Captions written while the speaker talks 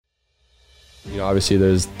obviously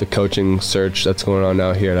there's the coaching search that's going on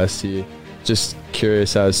now here at SC. Just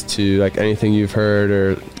curious as to like anything you've heard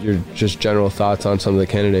or your just general thoughts on some of the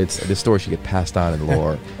candidates. This story should get passed on in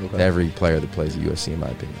lore to every player that plays at USC, in my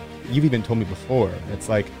opinion. You've even told me before, it's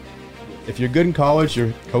like, if you're good in college,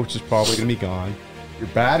 your coach is probably going to be gone. If you're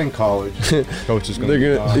bad in college, coach is going to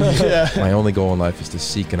be gone. Yeah. My only goal in life is to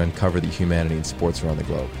seek and uncover the humanity in sports around the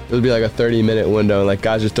globe. It would be like a 30-minute window, and like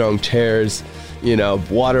guys are throwing chairs,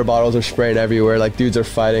 water bottles are spraying everywhere, like dudes are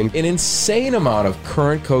fighting. An insane amount of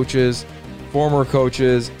current coaches, former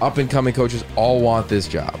coaches, up-and-coming coaches all want this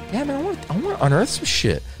job. Yeah, man, I want to unearth some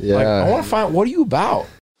shit. Yeah. Like, I want to find, what are you about?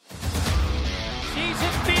 Sees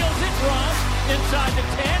it, feels it, Roth inside the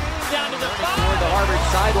 10, down to the 5. Toward the Harvard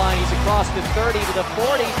sideline, he's across the 30 to the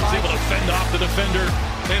 40. He's able to fend off the defender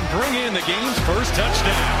and bring in the game's first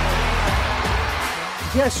touchdown.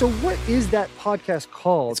 Yeah, so what is that podcast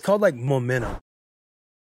called? It's called like Momentum.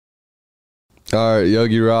 All right,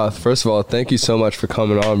 Yogi Roth, first of all, thank you so much for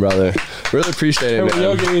coming on, brother. Really appreciate it, man.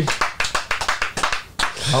 Yogi.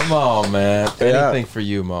 Come on, man. Anything for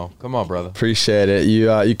you, Mo. Come on, brother. Appreciate it.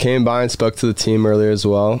 You came by and spoke to the team earlier as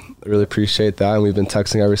well. I really appreciate that, and we've been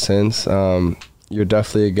texting ever since. You're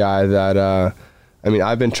definitely a guy that,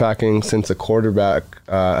 I've been tracking since a quarterback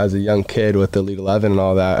as a young kid with the Elite 11 and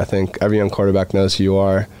all that. I think every young quarterback knows who you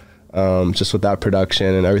are, just with that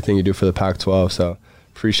production and everything you do for the Pac-12. So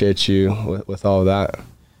appreciate you with all of that.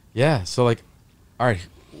 Yeah, so like, all right,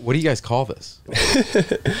 what do you guys call this?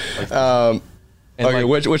 Okay,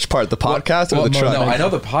 which part? The podcast or the truck? No, I know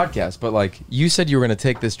the podcast, but like you said you were going to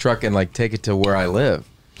take this truck and like take it to where I live.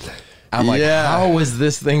 I'm like, how is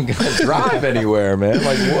this thing going to drive anywhere, man?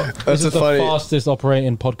 Like, what? This is the fastest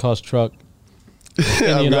operating podcast truck.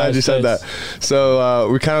 I'm glad you said that.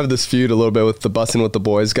 So we kind of have this feud a little bit with the Bussin' with the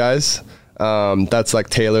Boys guys. That's like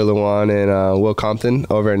Taylor Lewan and Will Compton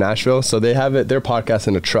over in Nashville. So they have their podcast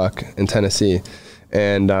in a truck in Tennessee.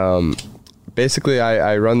 And basically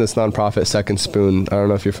I run this nonprofit, Second Spoon. I don't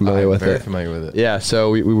know if you're familiar with it. I'm very familiar with it. Yeah, so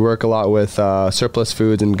we work a lot with surplus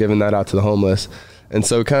foods and giving that out to the homeless. And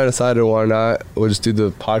so we kind of decided, why not? We'll just do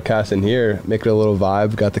the podcast in here, make it a little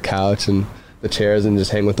vibe. Got the couch and the chairs and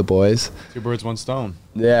just hang with the boys. 2 birds, 1 stone.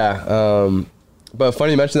 Yeah. But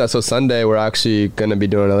funny you mentioned that. So Sunday, we're actually going to be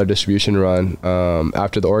doing another distribution run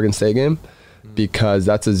after the Oregon State game because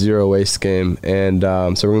that's a zero waste game. And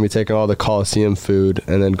so we're going to be taking all the Coliseum food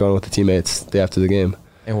and then going with the teammates the day after the game.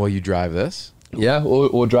 And will you drive this? Yeah,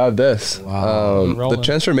 we'll drive this. Wow. The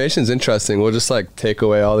transformation is interesting. We'll just like take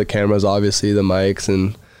away all the cameras, obviously the mics,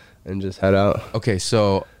 and just head out. Okay,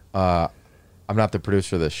 so I'm not the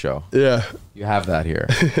producer of this show. Yeah, you have that here,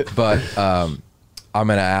 but I'm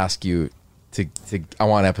gonna ask you to I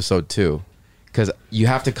want episode 2 because you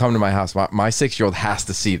have to come to my house. My 6-year-old has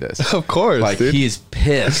to see this. Of course, like dude. He is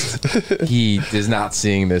pissed. He is not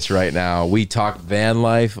seeing this right now. We talk van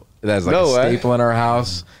life. That's like a staple in our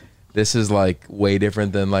house. This is like way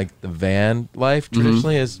different than like the van life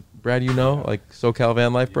traditionally, as Brad, like SoCal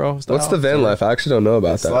van life, bro. What's the van life? I actually don't know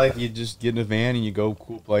about that. It's like you just get in a van and you go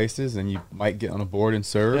cool places, and you might get on a board and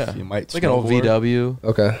surf. Yeah. You might it's like an old VW.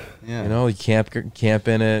 Okay. Yeah. You camp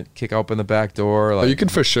in it, kick open the back door. Like, you could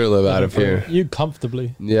for sure live out of here. You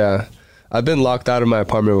comfortably. Yeah, I've been locked out of my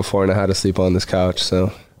apartment before, and I had to sleep on this couch.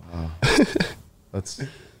 So. Wow. That's.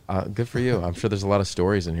 Good for you. I'm sure there's a lot of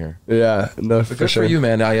stories in here. Yeah, no, but for good sure. for you,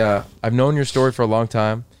 man. I've known your story for a long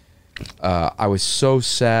time. I was so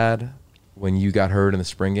sad when you got hurt in the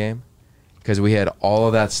spring game because we had all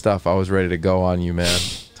of that stuff. I was ready to go on you, man.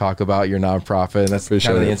 Talk about your nonprofit, and that's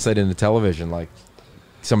kind of the insight into television. Like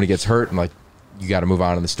somebody gets hurt, and like you got to move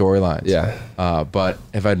on in the storylines. Yeah. But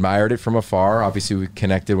if I admired it from afar, obviously we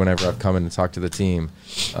connected whenever I've come in and talked to the team.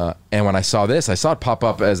 And when I saw this, I saw it pop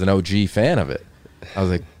up as an OG fan of it. I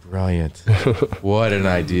was like, brilliant. What an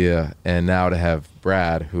idea. And now to have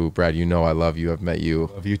Brad, I love you. I've met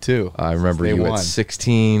you. Love you too. I remember you at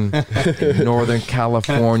 16 in Northern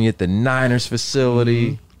California at the Niners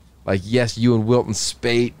facility. Like, yes, you and Wilton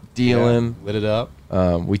Spate dealing. Yeah, lit it up.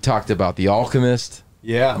 We talked about The Alchemist.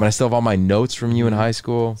 Yeah. I mean, I still have all my notes from you in high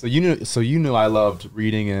school. So you knew I loved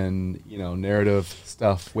reading and, narrative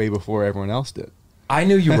stuff way before everyone else did. I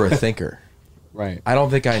knew you were a thinker. Right. I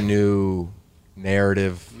don't think I knew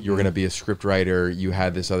narrative. You were going to be a script writer. You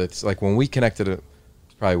had this other, like when we connected,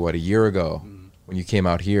 probably a year ago when you came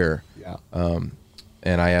out here. Yeah.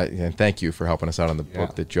 And thank you for helping us out on the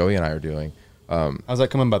book that Joey and I are doing. How's that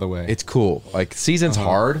coming, by the way? It's cool. Like season's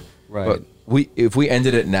hard, right? But if we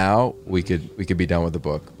ended it now, we could be done with the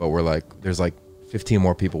book. But we're like, there's like 15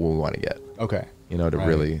 more people we want to get. Okay. To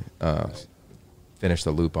really finish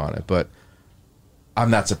the loop on it. But I'm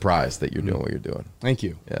not surprised that you're doing what you're doing. Thank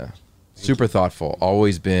you. Yeah. Super thoughtful.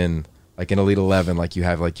 Always been like in Elite 11, like you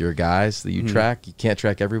have like your guys that you track. You can't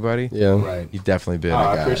track everybody. Yeah. Right. You've definitely been a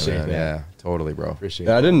I guy, appreciate man. that. Yeah, totally, bro. Appreciate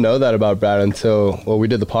Yeah, I didn't know that about Brad until, well, we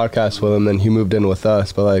did the podcast with him, then he moved in with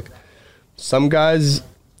us. But like, some guys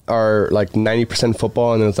are like 90%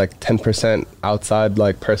 football, and then it's like 10% outside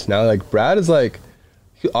like personality. Like Brad is like,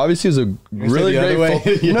 obviously he's a really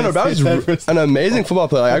great no, Brad was an amazing football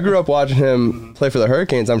player. Like, I grew up watching him play for the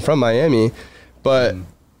Hurricanes. I'm from Miami, but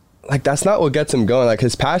like that's not what gets him going. Like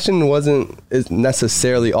his passion is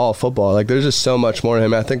necessarily all football. Like there's just so much more to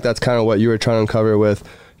him. I think that's kind of what you were trying to uncover with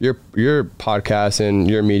your podcast and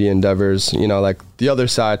your media endeavors. You know, like the other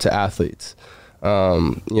side to athletes. You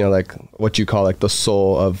know, like what you call like the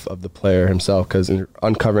soul of the player himself, because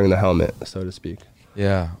uncovering the helmet, so to speak.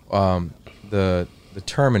 Yeah. The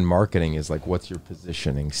term in marketing is like, what's your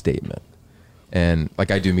positioning statement? And like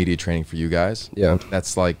I do media training for you guys. Yeah.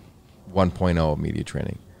 That's like 1.0 of media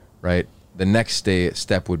training, right? The next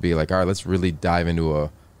step would be like, all right, let's really dive into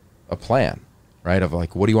a plan, right? Of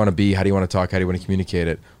like, what do you want to be? How do you want to talk? How do you want to communicate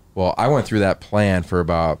it? Well, I went through that plan for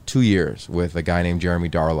about 2 years with a guy named Jeremy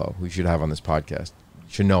Darlow, who you should have on this podcast. You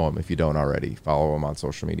should know him if you don't already. Follow him on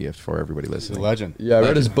social media for everybody listening. He's a legend. Yeah, I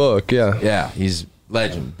read his book. Yeah. Yeah, he's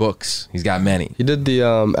legend. Books. He's got many. He did the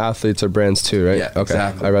athletes or brands too, right? Yeah, okay.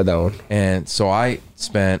 exactly. I read that one. And so I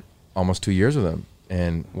spent almost 2 years with him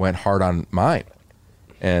and went hard on mine.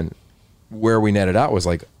 And where we netted out was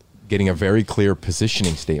like getting a very clear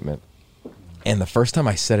positioning statement. And the first time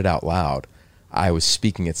I said it out loud, I was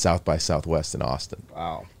speaking at South by Southwest in Austin.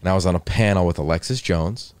 Wow. And I was on a panel with Alexis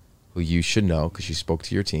Jones, who you should know because she spoke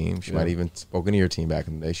to your team. She might have even spoken to your team back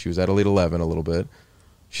in the day. She was at Elite 11 a little bit.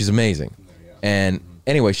 She's amazing. And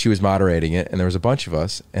anyway, she was moderating it, and there was a bunch of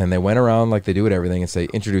us, and they went around like they do with everything and say,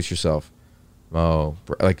 introduce yourself.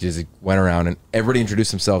 Like just went around, and everybody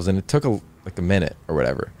introduced themselves, and it took like a minute or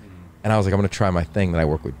whatever. And I was like, I'm going to try my thing that I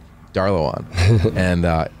work with Darlow on.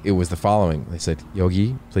 And it was the following. They said,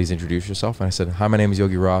 Yogi, please introduce yourself. And I said, hi, my name is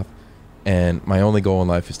Yogi Roth, and my only goal in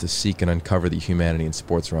life is to seek and uncover the humanity in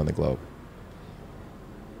sports around the globe.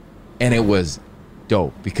 And it was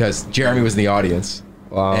dope because Jeremy was in the audience.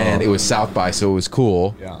 Wow. And it was South by, so it was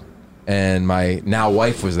cool. Yeah. And my now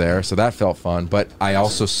wife was there, so that felt fun. But I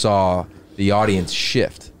also saw the audience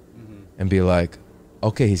shift and be like,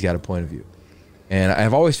 okay, he's got a point of view. And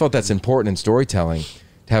I've always felt that's important in storytelling,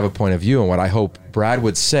 to have a point of view. And what I hope Brad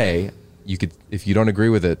would say, you could, if you don't agree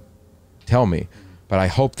with it, tell me. But I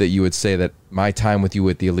hope that you would say that my time with you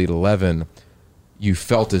at the Elite 11, you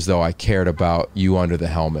felt as though I cared about you under the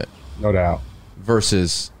helmet. No doubt.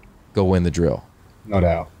 Versus go win the drill. No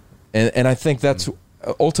doubt. And I think that's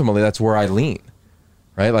ultimately that's where I lean,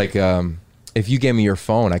 right? Like if you gave me your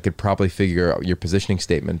phone, I could probably figure out your positioning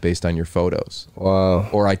statement based on your photos. Wow.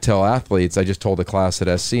 Or I tell athletes, I just told a class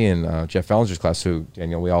at SC, and Jeff Ellinger's class, who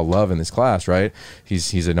Daniel we all love in this class, right?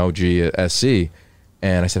 He's an OG at SC.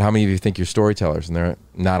 And I said, how many of you think you're storytellers? And there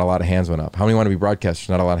not a lot of hands went up. How many want to be broadcasters?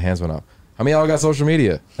 Not a lot of hands went up. How many of y'all got social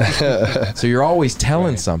media? So you're always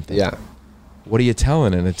telling something. Yeah. What are you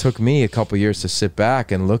telling? And it took me a couple years to sit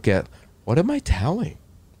back and look at, what am I telling?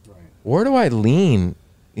 Right. Where do I lean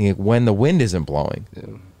when the wind isn't blowing?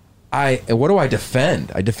 Yeah. What do I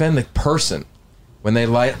defend? I defend the person. When they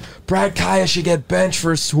Brad Kaaya should get benched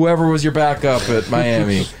for whoever was your backup at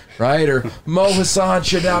Miami, right? Or Mo Hassan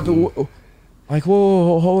should not be. Like,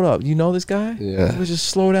 whoa, hold up. You know this guy? Yeah. Let's just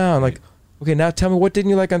slow down. Like, okay, now tell me, what didn't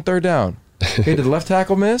you like on third down? Okay, did the left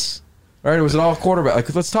tackle miss? All right, was it all quarterback?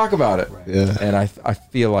 Like, let's talk about it. Right. Yeah. And I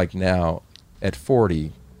feel like now, at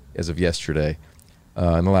 40, as of yesterday,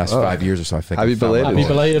 in the last 5 years or so, I think Happy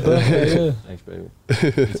belated birthday. Yeah. Thanks, baby.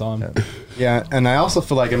 Good time. Yeah, and I also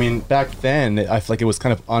feel like, I mean, back then, I feel like it was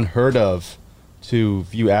kind of unheard of to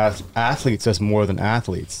view athletes as more than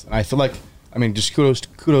athletes. And I feel like, I mean, just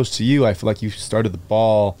kudos to you. I feel like you started the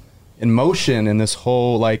ball in motion in this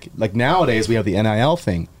whole, like nowadays we have the NIL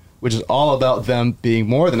thing, which is all about them being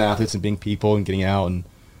more than athletes and being people and getting out and,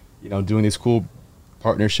 you know, doing these cool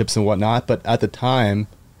partnerships and whatnot. But at the time,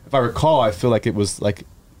 if I recall, I feel like it was like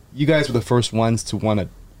you guys were the first ones to want to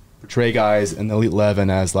portray guys in the Elite 11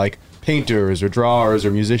 as like painters or drawers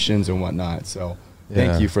or musicians and whatnot. So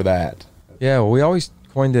thank you for that. Yeah, well, we always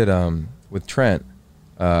coined it with Trent,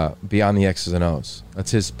 Beyond the X's and O's.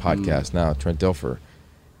 That's his podcast now, Trent Dilfer.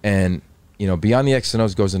 And, you know, Beyond the X's and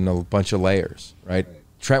O's goes into a bunch of layers, right?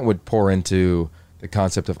 Trent would pour into the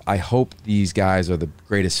concept of, I hope these guys are the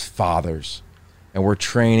greatest fathers, and we're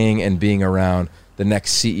training and being around the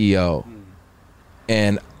next CEO.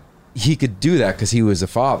 And he could do that because he was a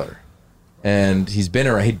father, and he'd been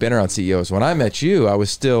around CEOs. When I met you, I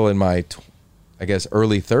was still in my, I guess,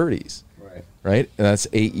 early 30s. Right. right? And that's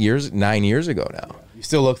 9 years ago now. You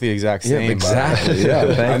still look the exact same. Yeah, exactly.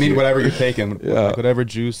 Yeah, I need whatever you're taking, like whatever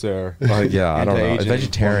juice or yeah, I don't know. anti-aging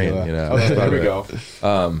Vegetarian, formula. you know. There we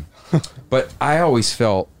go. But I always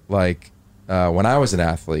felt like when I was an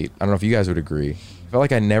athlete, I don't know if you guys would agree, I felt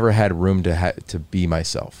like I never had room to be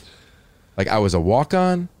myself. Like I was a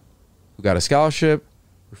walk-on who got a scholarship,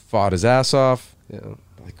 who fought his ass off. Yeah.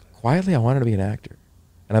 Like quietly, I wanted to be an actor,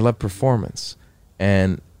 and I love performance.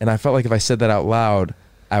 And I felt like if I said that out loud,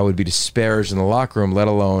 I would be disparaged in the locker room, let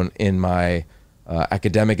alone in my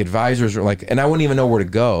academic advisors, or like, and I wouldn't even know where to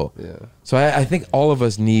go. Yeah. So I think all of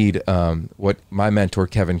us need what my mentor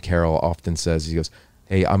Kevin Carroll often says. He goes,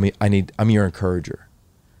 "Hey, I'm your encourager."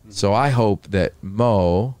 So I hope that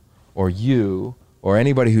Mo or you or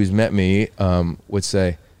anybody who's met me would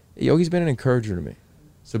say, hey, Yogi's been an encourager to me.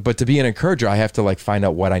 So, but to be an encourager, I have to like find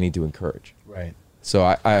out what I need to encourage. Right. So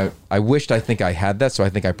I wished I think I had that. So I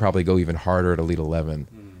think I probably go even harder at Elite 11,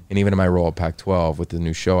 and even in my role at Pac-12 with the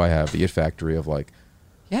new show I have, the It Factory, of like,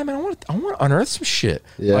 yeah, man, I want to unearth some shit.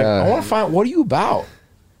 Yeah. Like, I want to find what are you about,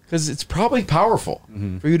 because it's probably powerful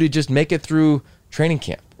for you to just make it through training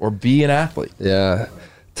camp or be an athlete. Yeah.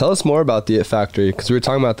 Tell us more about the It Factory, because we were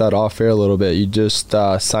talking about that off air a little bit. You just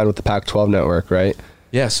signed with the Pac-12 network, right?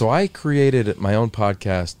 Yeah, so I created my own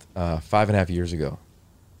podcast 5.5 years ago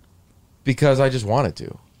because I just wanted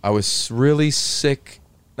to. I was really sick,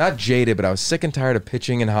 not jaded, but I was sick and tired of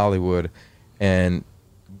pitching in Hollywood and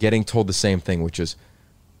getting told the same thing, which is,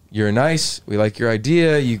 you're nice, we like your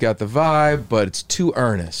idea, you got the vibe, but it's too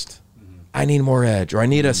earnest. I need more edge, or I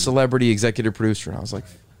need a celebrity executive producer. And I was like,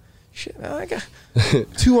 shit, man, I got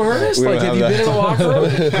too earnest? Like, have you been in the locker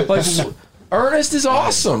room? Like, earnest is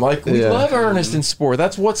awesome. Like, we love earnest in sport.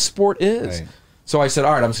 That's what sport is. Right. So I said,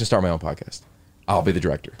 all right, I'm just going to start my own podcast. I'll be the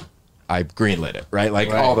director. I greenlit it, right? Like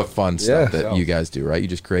all the fun stuff that you guys do, right? You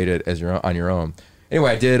just create it as on your own.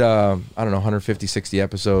 Anyway, I did, I don't know, 150, 60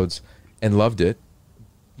 episodes and loved it.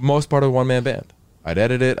 Most part of a one-man band. I'd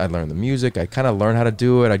edit it. I'd learn the music. I'd kind of learn how to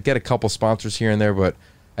do it. I'd get a couple sponsors here and there, but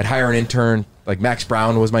I'd hire an intern. Like Max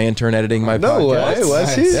Brown was my intern editing my podcast. No way,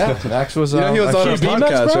 was he? Yeah, Max was. He was on our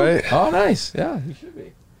podcast, right? Oh, nice. Yeah, he should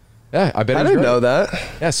be. Yeah, I bet. I didn't know that.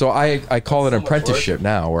 Yeah, so I call it an apprenticeship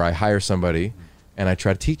now, where I hire somebody and I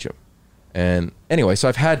try to teach them. And anyway, so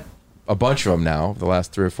I've had a bunch of them now the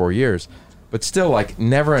last 3 or 4 years, but still, like,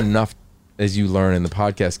 never enough, as you learn in the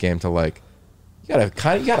podcast game, to like, you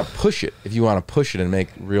gotta push it if you want to push it and make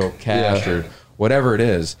real cash or whatever it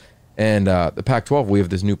is. And the Pac-12, we have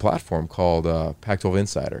this new platform called Pac-12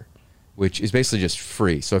 Insider, which is basically just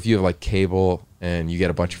free. So if you have like cable and you get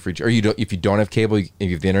a bunch of free, or if you don't have cable, if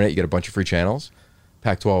you have the internet, you get a bunch of free channels.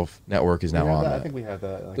 Pac-12 network is now on that. I think we have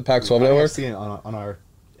that. Like, the Pac-12 network? I've seen it on our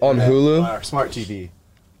on Hulu? On our smart TV.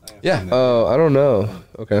 Yeah. Oh, I don't know.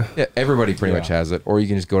 Okay. Yeah, everybody pretty much has it, or you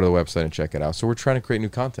can just go to the website and check it out. So we're trying to create new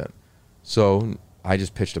content. So I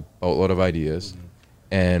just pitched a boatload of ideas,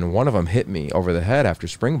 and one of them hit me over the head after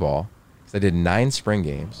spring ball, because I did 9 spring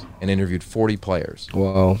games and interviewed 40 players.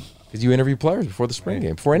 Wow. Because you interview players before the spring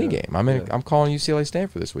game, before any game. I'm calling UCLA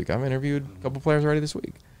Stanford this week. I've interviewed a couple players already this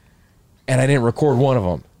week, and I didn't record one of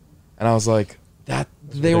them. And I was like,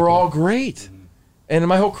 they were all great. And in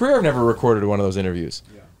my whole career, I've never recorded one of those interviews.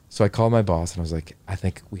 Yeah. So I called my boss, and I was like, I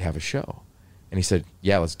think we have a show. And he said,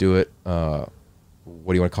 yeah, let's do it.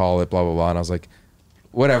 What do you want to call it? Blah, blah, blah. And I was like,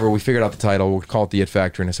 whatever. We figured out the title. We'll call it the It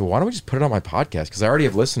Factory. And I said, why don't we just put it on my podcast? Because I already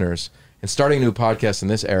have listeners. And starting a new podcast in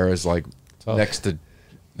this era is like next to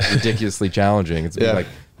ridiculously challenging. It's like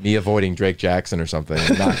me avoiding Drake Jackson or something.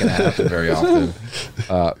 It's not going to happen very often.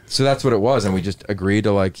 So that's what it was. And we just agreed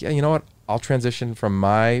to like, yeah, you know what? I'll transition from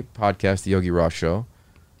my podcast, The Yogi Roth Show,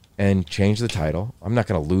 and change the title. I'm not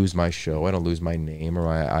going to lose my show. I don't lose my name or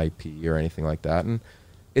my IP or anything like that. And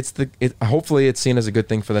hopefully it's seen as a good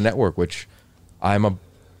thing for the network, which I'm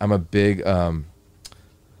a big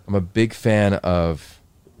fan of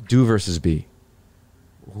do versus be.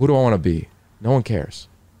 Who do I want to be? No one cares.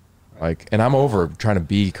 Like, and I'm over trying to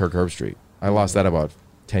be Kirk Herbstreit. I lost that about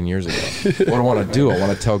 10 years ago. What do I want to do? I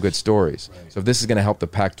want to tell good stories. So if this is going to help the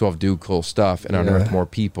Pac-12 do cool stuff and unearth more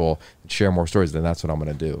people and share more stories, then that's what I'm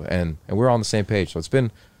going to do. And we're on the same page. So it's been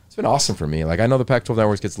awesome for me. Like, I know the Pac-12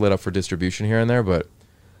 networks gets lit up for distribution here and there, but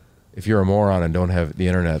if you're a moron and don't have the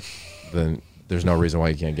internet, then there's no reason why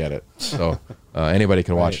you can't get it. So anybody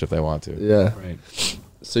can watch it if they want to. Yeah. Right.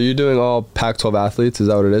 So you're doing all Pac-12 athletes? Is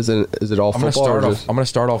that what it is? And is it all football? I'm going to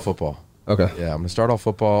start all football. Okay. Yeah, I'm going to start all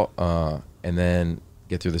football and then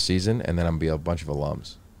get through the season, and then I'm going to be a bunch of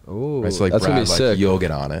alums. Oh, right? So like that's Brad, gonna be sick. You'll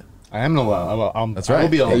get on it. I am an alum. That's I will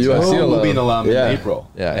right. be an alum. USC I will be an alum. alum Yeah. in April.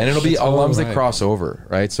 Yeah, and it'll be That's alums that right. cross over,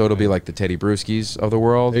 right? So it'll be like the Teddy Brewskis of the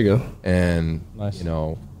world. There you go. And, Nice. you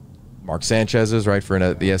know, Mark Sanchez's, right, for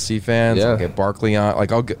the SC fans. Yeah. I'll get Barkley on.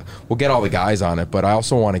 Like, we'll get all the guys on it, but I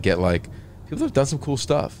also want to get, like, people that have done some cool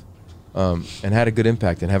stuff and had a good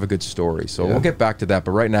impact and have a good story. So Yeah. we'll get back to that.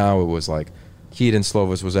 But right now it was like Keaton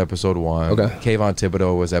Slovis was episode 1. Okay. Kayvon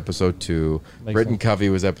Thibodeau was episode 2. Makes Britton sense. Covey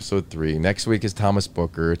was episode 3. Next week is Thomas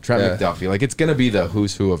Booker, Trent Yeah. McDuffie. Like, it's going to be the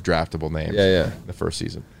who's who of draftable names Yeah. in the first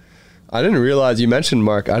season. I didn't realize you mentioned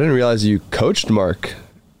Mark. I didn't realize you coached Mark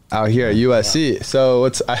out here at USC. So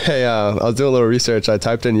I was doing a little research. I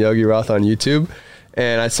typed in Yogi Roth on YouTube,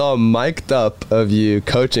 and I saw a mic'd up of you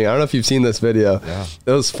coaching. I don't know if you've seen this video. Yeah.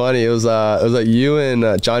 It was funny. It was like you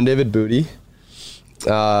and John David Booty,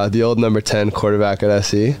 the old number 10 quarterback at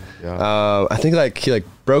SC. Yeah. I think he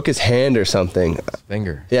broke his hand or something.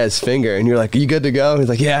 Finger. Yeah, his finger. And you're like, "Are you good to go?" He's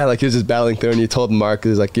like, "Yeah." Like he was just battling through, and you told Mark, he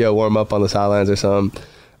was like, "Yo, warm up on the sidelines or something."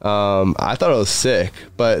 I thought it was sick,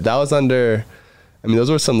 but that was under. I mean,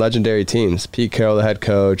 those were some legendary teams. Pete Carroll, the head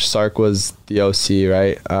coach. Sark was the OC,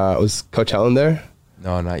 right? Was Coach Helen there?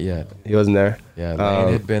 No, not yet. He wasn't there. Yeah,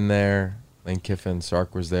 Lane had been there. Lane Kiffin,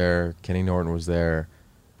 Sark was there. Kenny Norton was there.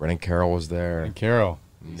 Brennan Carroll was there. And Carroll.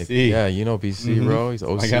 Nick- BC. Yeah, you know BC, bro. He's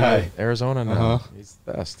OC My guy. of Arizona now. Uh-huh. He's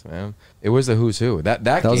the best, man. It was the who's who. That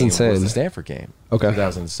was game insane. was the Stanford game. Okay.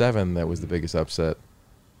 2007, that was the biggest upset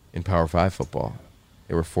in Power 5 football.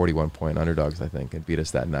 They were 41-point underdogs, I think, and beat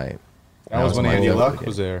us that night. That was when my Andy favorite Luck game.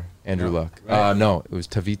 was there. Andrew Yeah. Luck. Right. No, it was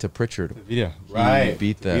Tavita Pritchard. Tavita. He Right.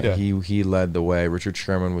 beat them. Tavita. He led the way. Richard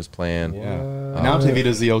Sherman was playing. Yeah. Now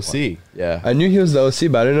Tavita's the OC. Yeah. I knew he was the OC,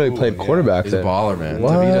 but I didn't know he played yeah. quarterback He's a there. baller, man.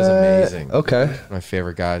 What? Tavita's amazing. Okay. One of my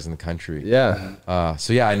favorite guys in the country. Yeah.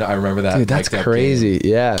 So yeah, I remember that. Dude, that's mic'd up crazy.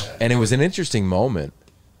 game. Yeah. And it was an interesting moment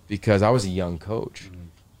because I was a young coach,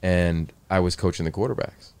 and I was coaching the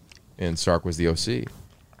quarterbacks, and Sark was the OC,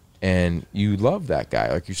 and you love that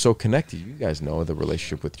guy. Like, you're so connected. You guys know the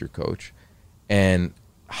relationship with your coach, and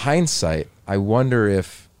hindsight, I wonder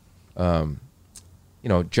if, John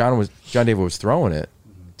David was throwing it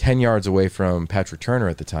 10 yards away from Patrick Turner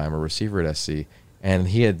at the time, a receiver at SC, and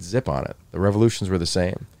he had zip on it. The revolutions were the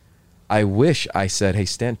same. I wish I said, "Hey,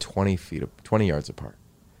 stand 20 yards apart,"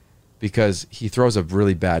 because he throws a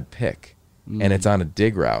really bad pick, and it's on a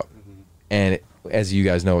dig route. And as you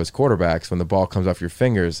guys know, as quarterbacks, when the ball comes off your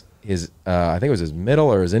fingers, his I think it was his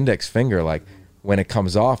middle or his index finger, like when it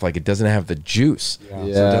comes off, like it doesn't have the juice, so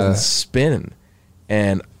it doesn't spin.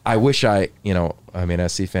 And I wish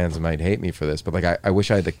SC fans might hate me for this, but like I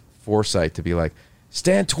wish I had the foresight to be like,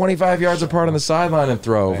 stand 25 yards apart on the sideline and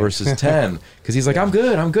throw versus 10, because he's like, I'm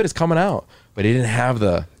good, it's coming out. But he didn't have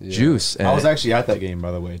the juice. And I was actually at that game,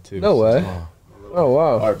 by the way, too. No way. Oh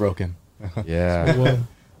wow. Heartbroken. yeah,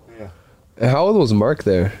 And how old was Mark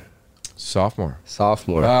there? sophomore.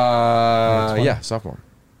 Sophomore. Sophomore.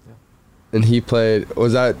 And he played.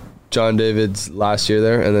 Was that John David's last year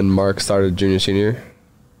there? And then Mark started junior, senior.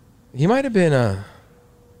 He might have been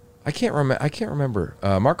I can't remember.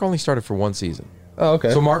 Mark only started for one season. Oh,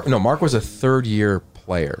 okay. So Mark was a third-year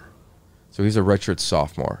player. So he's a redshirt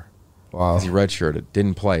sophomore. Wow. He redshirted,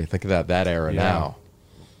 didn't play. Think of that era now.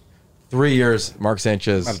 3 years, Mark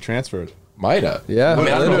Sanchez Kind of transferred. might have. Yeah. I mean,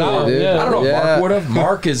 I don't literally, know. dude. I don't know if Yeah. Mark would have.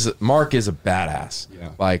 Mark is a badass. Yeah.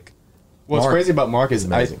 Like, What's Mark crazy about Mark is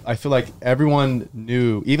amazing. I feel like everyone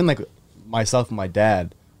knew, even like myself and my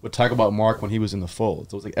dad would talk about Mark when he was in the fold.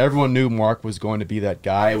 So it was like everyone knew Mark was going to be that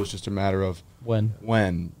guy. It was just a matter of When?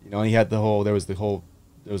 and he had there was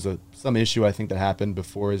some issue I think that happened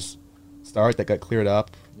before his start that got cleared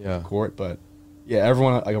up in court. But yeah,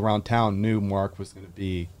 everyone like around town knew Mark was going to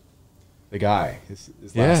be the guy. His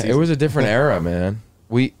last it season. was a different era, man.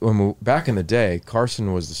 Back in the day,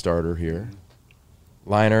 Carson was the starter here.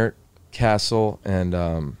 Leinart, Castle, and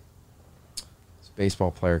this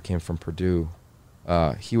baseball player came from Purdue.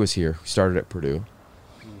 He was here. Started at Purdue.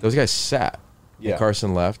 Those guys sat. Yeah.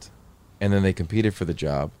 Carson left, and then they competed for the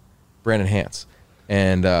job. Brandon Hance.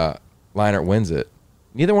 And Leinart wins it.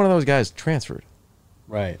 Neither one of those guys transferred.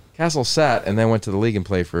 Right. Castle sat and then went to the league and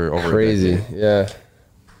played for over a Crazy. decade. Yeah.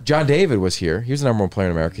 John David was here. He was the number one player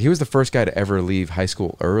in America. He was the first guy to ever leave high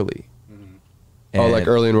school early. Oh, like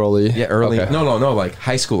early enrollee? Yeah, early. Okay. No, like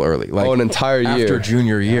high school early. Like an entire year. after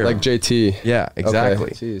junior year. Like JT. Yeah, exactly.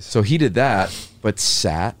 jeez. So he did that, but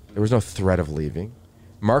sat. There was no threat of leaving.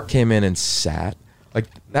 Mark came in and sat. Like,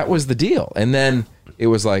 that was the deal. And then it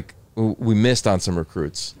was like we missed on some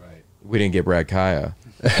recruits. Right. We didn't get Brad Kaaya.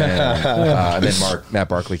 And then Matt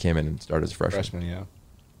Barkley came in and started as a freshman. Freshman, yeah.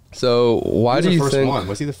 So why He was do the you first think? one?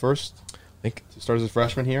 Was he the first I think to start as a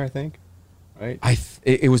freshman here? I think. right?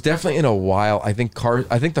 It was definitely in a while. I think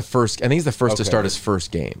he's the first to start his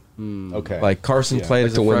first game. Okay. Like Carson played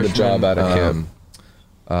as a to win the freshman. job out of camp.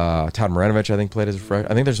 Todd Marinovich, I think, played as a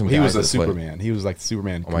freshman. I think there's some. He guys was a that played. Superman. He was like the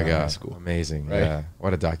Superman. Oh my in high god, school. amazing! Right? Yeah,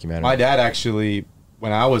 what a documentary. My dad actually,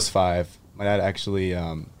 when I was 5, my dad actually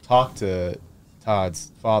talked to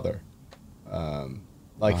Todd's father,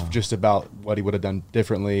 just about what he would have done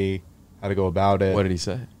differently, how to go about it. What did he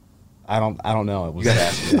say? I don't know. It was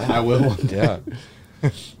I will one day. Yeah.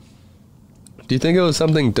 Do you think it was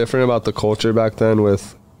something different about the culture back then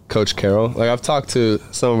with Coach Carroll? Like, I've talked to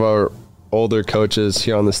some of our older coaches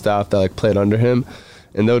here on the staff that like played under him,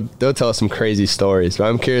 and they'll tell us some crazy stories. But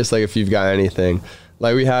I'm curious, like, if you've got anything.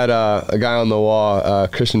 Like, we had a guy on the wall,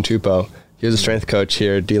 Christian Tupou. He was a strength coach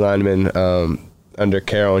here, D lineman under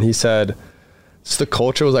Carroll, and he said just the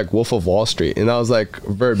culture was like Wolf of Wall Street, and that was like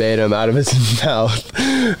verbatim out of his mouth.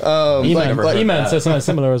 E-Man said something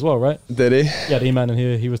similar as well, right? Did he? Yeah, E-Man in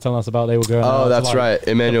here. He was telling us about they were going. Oh, that's to, like, right,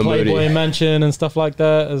 Emmanuel the Playboy Moody. Mansion and stuff like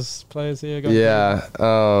that as players here. Yeah,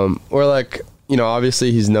 or like, you know,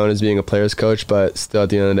 obviously he's known as being a player's coach, but still at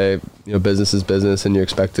the end of the day, you know, business is business, and you're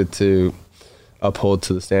expected to uphold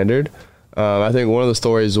to the standard. I think one of the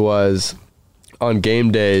stories was on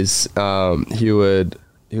game days, he would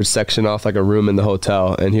section off like a room in the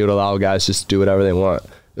hotel, and he would allow guys just to do whatever they want.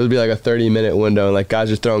 It would be like a 30-minute window, and like guys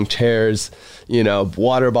are throwing chairs, you know,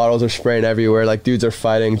 water bottles are spraying everywhere, like dudes are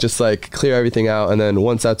fighting, just like clear everything out, and then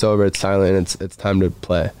once that's over, it's silent and it's time to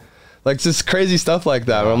play. Like just crazy stuff like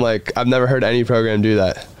that. Where I'm like, I've never heard any program do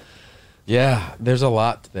that. Yeah, there's a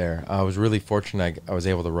lot there. I was really fortunate. I was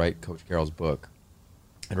able to write Coach Carroll's book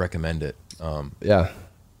and recommend it. Yeah.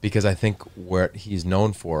 Because I think what he's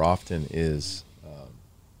known for often is,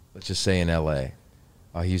 let's just say in L.A.,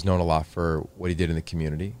 he's known a lot for what he did in the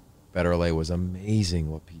community. Better LA was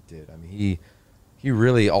amazing what Pete did. I mean, he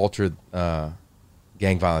really altered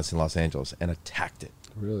gang violence in Los Angeles and attacked it.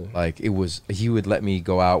 Really? Like, he would let me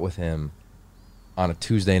go out with him on a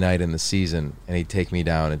Tuesday night in the season, and he'd take me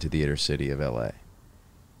down into the inner city of LA.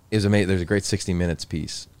 It was amazing. There's a great 60 Minutes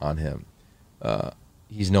piece on him.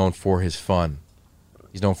 He's known for his fun.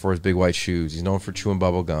 He's known for his big white shoes. He's known for chewing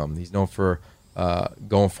bubble gum. He's known for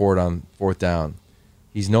going forward on fourth down.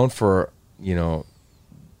 He's known for, you know,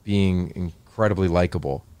 being incredibly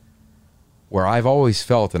likable. Where I've always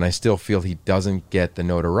felt, and I still feel he doesn't get the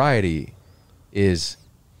notoriety, is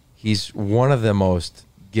he's one of the most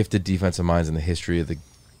gifted defensive minds in the history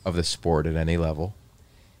of the sport at any level.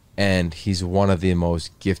 And he's one of the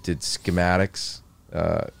most gifted schematics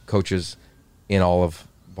coaches in all of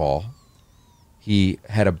ball. He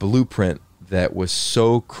had a blueprint that was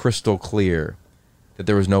so crystal clear that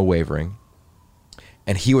there was no wavering.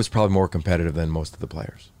 And he was probably more competitive than most of the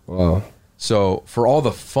players. Wow. So for all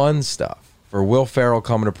the fun stuff, for Will Ferrell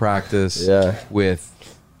coming to practice,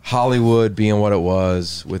 with Hollywood being what it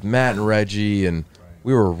was, with Matt and Reggie, and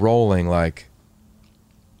we were rolling, like,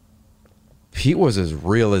 Pete was as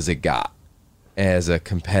real as it got as a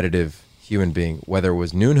competitive human being, whether it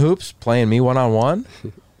was noon hoops, playing me one-on-one,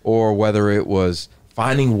 or whether it was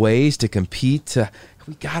finding ways to compete.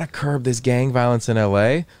 We got to curb this gang violence in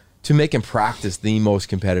L.A. to make him practice the most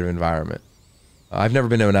competitive environment. I've never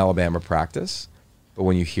been to an Alabama practice, but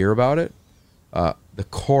when you hear about it, the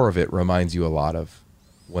core of it reminds you a lot of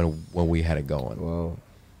when we had it going. Wow.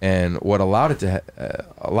 And what allowed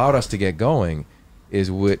us to get going is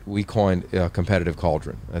what we coined a competitive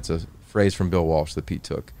cauldron. That's a phrase from Bill Walsh that Pete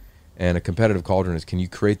took. And a competitive cauldron is, can you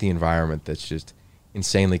create the environment that's just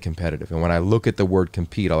insanely competitive? And when I look at the word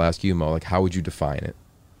compete, I'll ask you, Mo, like, how would you define it?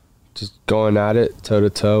 Just going at it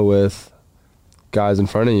toe-to-toe with guys in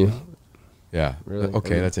front of you. Yeah. Really?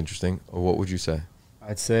 Okay, that's interesting. What would you say?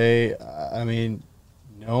 I'd say, I mean,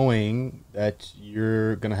 knowing that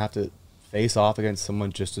you're going to have to face off against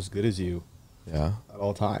someone just as good as you at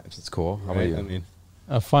all times. It's cool. How Right? about you? I mean,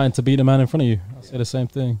 Fighting to beat the man in front of you. I say the same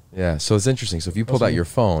thing. Yeah, so it's interesting. So if you pulled out your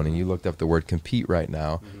phone and you looked up the word compete right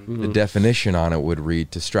now, the definition on it would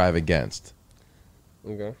read to strive against.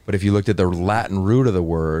 Okay. But if you looked at the Latin root of the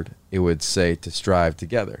word, it would say to strive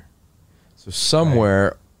together. So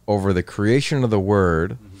somewhere over the creation of the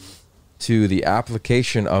word to the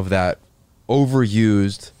application of that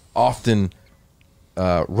overused, often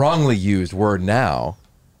wrongly used word now,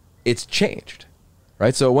 it's changed,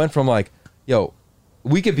 right? So it went from like, yo,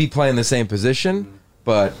 we could be playing the same position,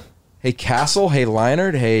 but hey, Castle, hey,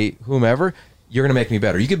 Leinart, hey, whomever, you're going to make me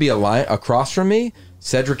better. You could be across from me,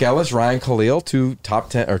 Cedric Ellis, Ryan Khalil, two top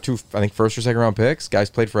 10, or two, I think, first or second round picks. Guys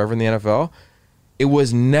played forever in the NFL. It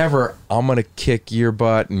was never, I'm going to kick your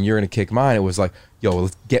butt and you're going to kick mine. It was like, yo,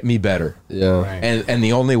 let's get me better. Yeah. Right. And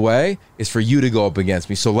the only way is for you to go up against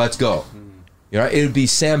me. So let's go. You know, it would be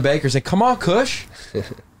Sam Baker saying, "Come on, Kush,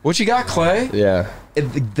 what you got, Clay?" Yeah.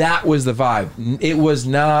 That was the vibe. It was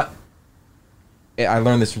not. I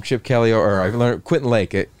learned this from Chip Kelly, or I learned Quentin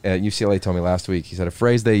Lake at UCLA told me last week. He said a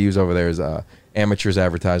phrase they use over there is "amateurs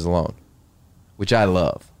advertise alone," which I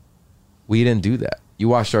love. We didn't do that. You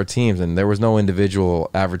watched our teams, and there was no individual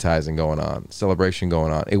advertising going on, celebration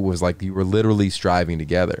going on. It was like you were literally striving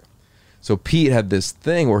together. So Pete had this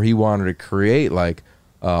thing where he wanted to create like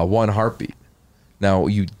one heartbeat. Now,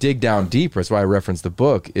 you dig down deeper, that's why I referenced the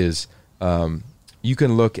book, is you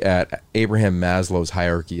can look at Abraham Maslow's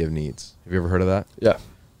hierarchy of needs. Have you ever heard of that? Yeah.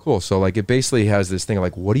 Cool. So like it basically has this thing of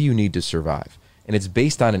like, what do you need to survive? And it's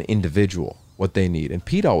based on an individual, what they need. And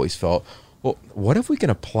Pete always felt, well, what if we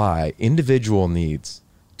can apply individual needs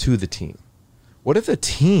to the team? What if the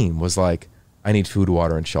team was like, I need food,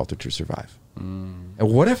 water, and shelter to survive? And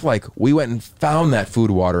what if like we went and found that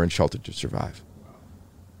food, water, and shelter to survive?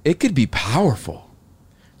 It could be powerful.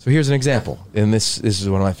 So here's an example, and this is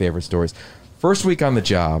one of my favorite stories. First week on the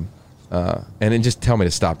job, and then just tell me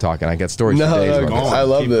to stop talking. I got stories for days. I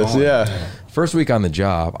love this. Yeah. First week on the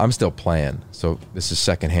job, I'm still playing. So this is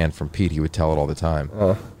secondhand from Pete. He would tell it all the time.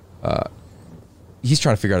 He's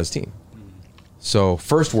trying to figure out his team. So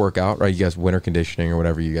first workout, right? You guys winter conditioning or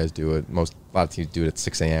whatever you guys do it. A lot of teams do it at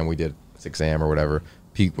 6 a.m. We did 6 a.m. or whatever.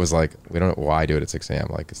 Pete was like, we don't know why I do it at 6 a.m.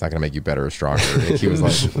 Like, it's not going to make you better or stronger. Like, he was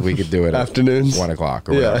like, we could do it afternoons, at 1 o'clock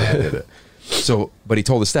or whatever. I did it. So, but he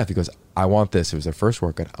told his staff, he goes, I want this. It was their first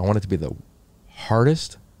workout. I want it to be the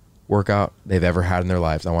hardest workout they've ever had in their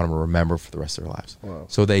lives. I want them to remember for the rest of their lives. Wow.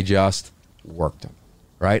 So they just worked them,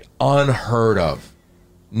 right? Unheard of,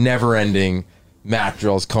 never ending mat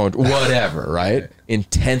drills, cone, whatever, right?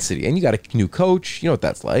 Intensity. And you got a new coach. You know what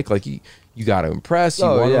that's like. Like you got to impress. You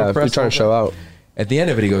want to impress. You're trying to show out. At the end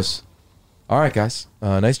of it, he goes, all right, guys,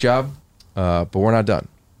 nice job, but we're not done.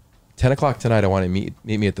 10 o'clock tonight, I want to meet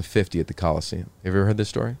me at the 50 at the Coliseum. Have you ever heard this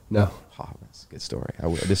story? No. Oh, that's a good story.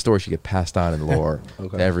 This story should get passed on in lore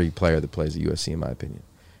to every player that plays at USC, in my opinion.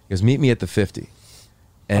 He goes, meet me at the 50.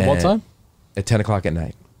 At what time? At 10 o'clock at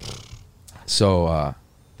night. So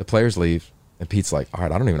the players leave, and Pete's like, all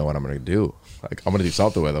right, I don't even know what I'm going to do. Like, I'm going to do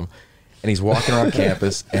something with him. And he's walking around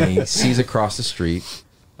campus, and he sees across the street,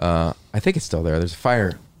 I think it's still there. There's a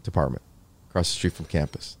fire department across the street from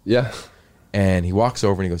campus. Yeah. And he walks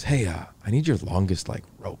over and he goes, hey, I need your longest like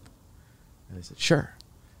rope. And I said, sure.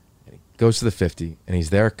 And he goes to the 50 and he's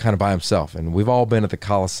there kind of by himself. And we've all been at the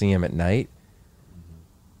Coliseum at night.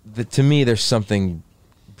 To me, there's something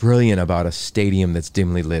brilliant about a stadium that's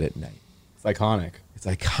dimly lit at night. It's iconic. It's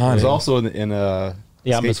iconic. It was also in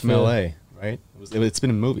Escape from LA, right? It's been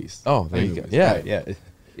in movies. Oh, there you go. Yeah. Right, yeah.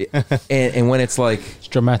 and when it's like... It's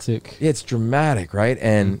dramatic. Yeah, it's dramatic, right?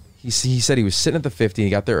 And he said he was sitting at the 50 and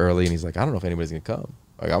he got there early and he's like, I don't know if anybody's going to come.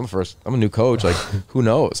 Like, I'm a new coach. Like, who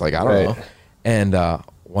knows? Like, I don't know. And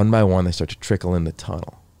one by one, they start to trickle in the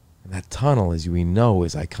tunnel. And that tunnel, as we know,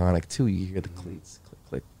 is iconic too. You hear the cleats, click,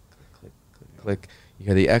 click, click, click, click, click. You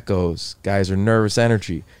hear the echoes. Guys are nervous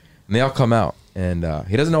energy. And they all come out. And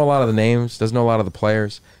he doesn't know a lot of the names, doesn't know a lot of the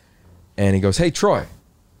players. And he goes, hey, Troy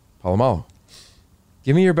Polamalu,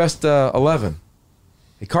 give me your best 11.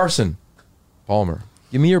 Hey, Carson Palmer,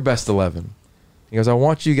 give me your best 11. He goes, I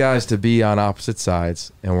want you guys to be on opposite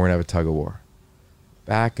sides, and we're going to have a tug of war.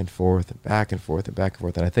 Back and forth and back and forth and back and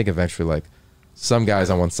forth. And I think eventually, like, some guys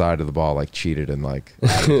on one side of the ball, like, cheated and, like,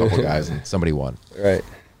 had a couple guys, and somebody won. Right.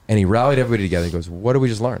 And he rallied everybody together. He goes, what did we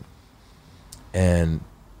just learn? And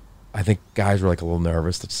I think guys were, like, a little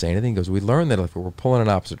nervous to say anything. He goes, we learned that if we're pulling in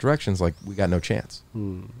opposite directions, like, we got no chance.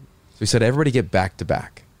 So he said, everybody get back to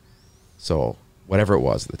back. So whatever it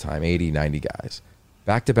was at the time, 80, 90 guys.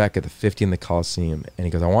 Back to back at the 50 in the Coliseum. And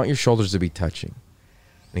he goes, I want your shoulders to be touching.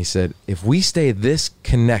 And he said, if we stay this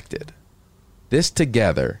connected, this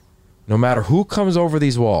together, no matter who comes over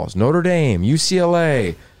these walls, Notre Dame,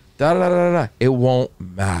 UCLA, it won't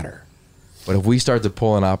matter. But if we start to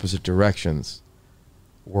pull in opposite directions,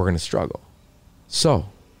 we're going to struggle. So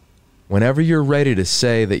whenever you're ready to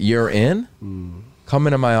say that you're in, come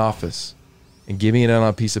into my office and give me it on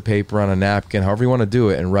a piece of paper, on a napkin, however you want to do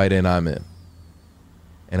it, and write in, I'm in.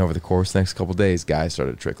 And over the course of the next couple of days, guys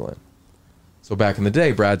started trickling. So back in the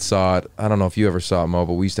day, Brad saw it. I don't know if you ever saw it, Mo,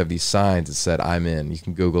 but we used to have these signs that said, I'm in. You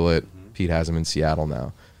can Google it. Pete has them in Seattle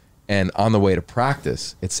now. And on the way to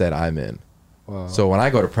practice, it said, I'm in. Wow. So when I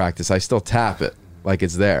go to practice, I still tap it like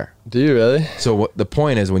it's there. Do you really? So the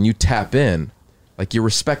point is, when you tap in, like, you're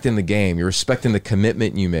respecting the game. You're respecting the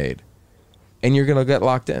commitment you made. And you're going to get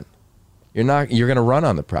locked in. You're going to run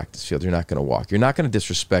on the practice field. You're not going to walk. You're not going to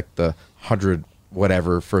disrespect the 100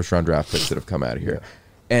 whatever first round draft picks that have come out of here.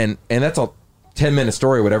 And that's a 10-minute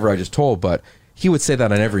story, whatever I just told, but he would say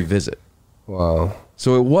that on every visit. Wow.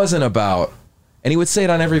 So it wasn't about, and he would say it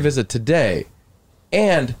on every visit today.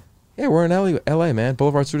 And yeah, we're in LA, man.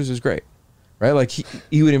 Boulevard Studios is great, right? Like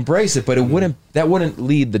he would embrace it, but that wouldn't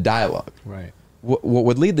lead the dialogue. Right. What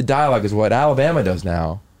would lead the dialogue is what Alabama does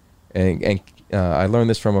now, and I learned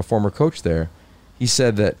this from a former coach there. He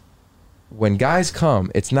said that when guys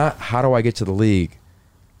come, it's not how do I get to the league.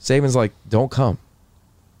 Saban's like, don't come.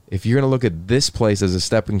 If you're going to look at this place as a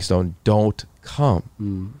stepping stone, don't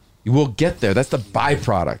come. You will get there. That's the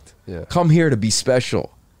byproduct. Yeah. Come here to be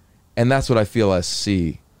special. And that's what I feel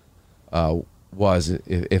SC was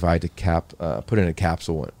if I had to put in a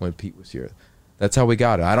capsule when Pete was here. That's how we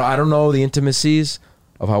got it. I don't know the intimacies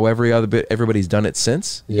of how everybody's done it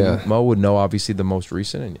since. Yeah. Mo would know obviously the most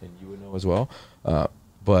recent, and you would know as well.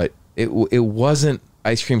 But it wasn't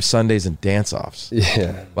ice cream sundaes and dance offs.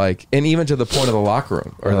 Yeah. Like, and even to the point of the locker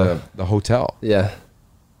room or the hotel. Yeah.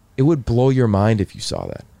 It would blow your mind if you saw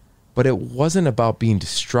that. But it wasn't about being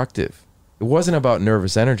destructive. It wasn't about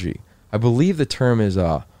nervous energy. I believe the term is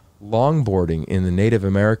longboarding in the Native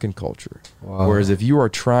American culture. Wow. Whereas if you are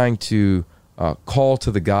trying to call to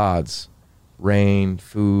the gods, rain,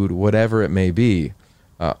 food, whatever it may be,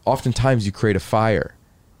 oftentimes you create a fire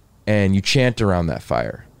and you chant around that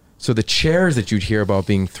fire. So the chairs that you'd hear about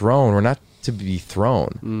being thrown were not to be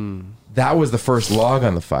thrown. That was the first log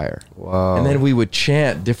on the fire. Wow. And then we would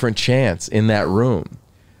chant different chants in that room.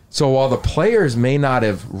 So while the players may not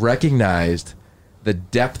have recognized the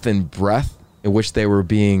depth and breadth in which they were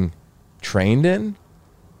being trained in,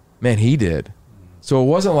 man, he did. So it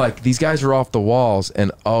wasn't like these guys are off the walls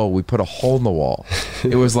and, we put a hole in the wall.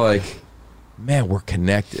 It was like, man, we're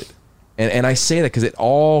connected. And I say that because it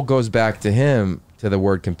all goes back to him, to the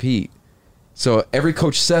word compete. So every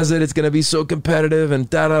coach says it's going to be so competitive and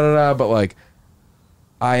da-da-da-da, but like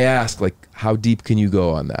I ask, like, how deep can you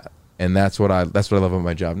go on that? And that's what I love about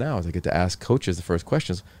my job now is I get to ask coaches the first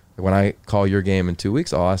questions. When I call your game in 2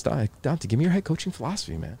 weeks, I'll ask Dante, give me your head coaching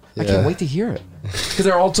philosophy, man. I can't wait to hear it because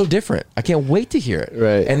they're all so different. I can't wait to hear it.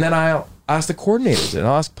 Right. And then I'll ask the coordinators and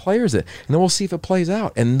I'll ask players it, and then we'll see if it plays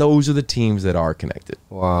out. And those are the teams that are connected.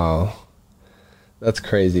 Wow. That's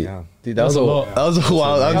crazy. Yeah. Dude, that was a lot. That was a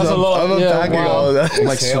wild. I'm unpacking all of that. I'm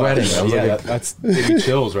like sweating. I was like, that's giving me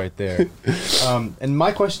chills right there. And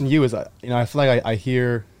my question to you is, I feel like I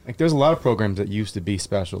hear like there's a lot of programs that used to be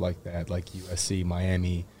special like that, like USC,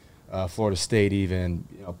 Miami, Florida State, even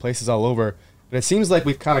places all over. But it seems like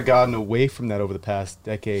we've kind of gotten away from that over the past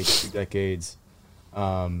decade, 2 decades.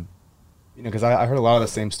 Because I heard a lot of the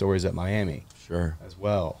same stories at Miami, sure, as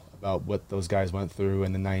well about what those guys went through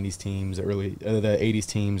in the '90s teams, the '80s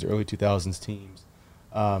teams, early 2000s teams.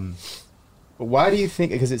 But why do you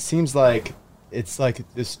think? Because it seems like it's like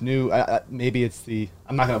this new. Maybe it's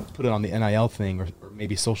I'm not going to put it on the NIL thing or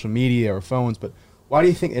maybe social media or phones. But why do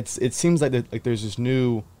you think it seems like there's this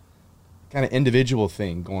new kind of individual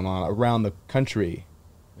thing going on around the country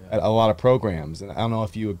at a lot of programs? And I don't know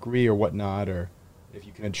if you agree or whatnot, or if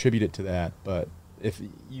you can attribute it to that. But if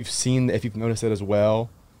you've noticed it as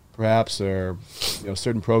well, perhaps, or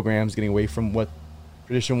certain programs getting away from what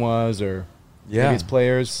tradition was, or maybe it's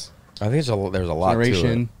players. I think there's a lot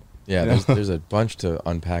generation, to it. Yeah, there's a bunch to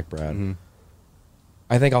unpack, Brad. Mm-hmm.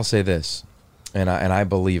 I think I'll say this, and I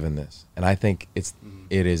believe in this, and I think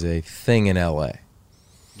it is a thing in LA.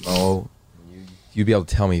 Oh, you'd be able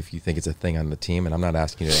to tell me if you think it's a thing on the team, and I'm not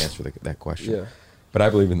asking you to answer that question. Yeah. But I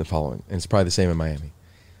believe in the following, and it's probably the same in Miami,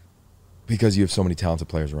 because you have so many talented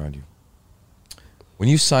players around you. When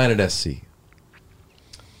you sign at SC,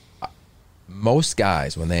 most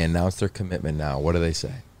guys, when they announce their commitment now, what do they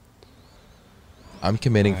say? I'm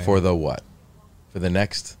committing for the what? For the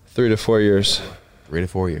next 3 to 4 years. 3 to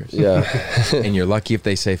 4 years. Yeah. And you're lucky if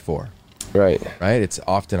they say 4. Right. Right? It's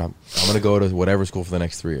often, I'm going to go to whatever school for the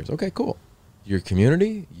next 3 years. Okay, cool. Your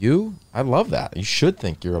community, I love that. You should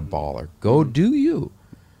think you're a baller. Go do you.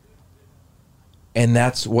 And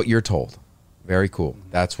that's what you're told. Very cool.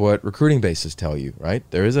 That's what recruiting bases tell you, right?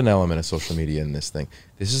 There is an element of social media in this thing.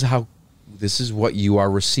 This is what you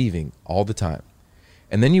are receiving all the time.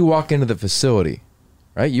 And then you walk into the facility,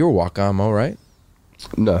 right? You were walk-on, Mo, right?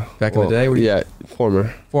 No. Back in the day? Yeah,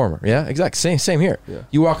 former. Yeah, exactly. Same here. Yeah.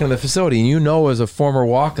 You walk into the facility and you know as a former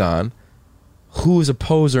walk-on who's a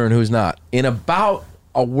poser and who's not in about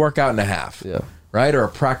a workout and a half. Yeah. Right? Or a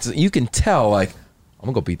practice. You can tell, like, I'm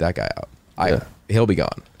going to go beat that guy out. He'll be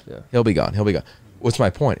gone. Yeah. He'll be gone. What's my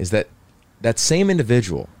point is that same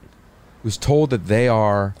individual who's told that they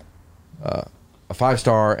are a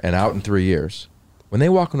 5-star and out in 3 years, when they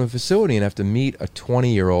walk into a facility and have to meet a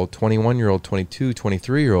 20-year-old, 21-year-old, 22,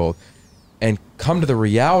 23-year-old, and come to the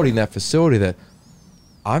reality in that facility that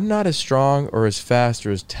I'm not as strong or as fast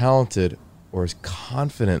or as talented or as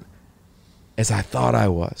confident as I thought I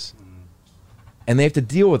was. And they have to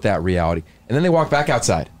deal with that reality. And then they walk back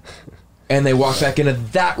outside. And they walk back into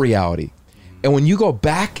that reality. And when you go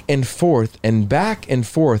back and forth,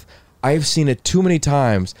 I've seen it too many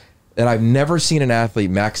times that I've never seen an athlete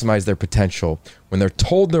maximize their potential when they're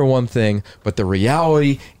told they're one thing, but the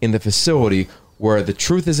reality in the facility where the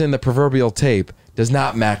truth is in the proverbial tape does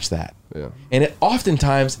not match that. Yeah. And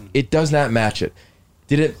oftentimes it does not match it.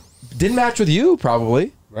 Didn't match with you,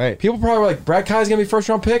 probably. Right. People People probably were like, Brad Kai's going to be first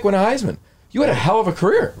round pick, win a Heisman. You had a hell of a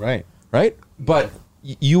career. Right? But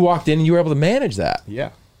you walked in and you were able to manage that.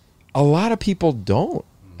 Yeah. A lot of people don't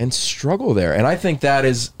and struggle there. And I think that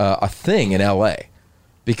is a thing in LA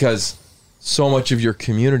because so much of your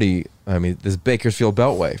community, I mean, this Bakersfield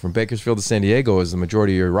Beltway, from Bakersfield to San Diego is the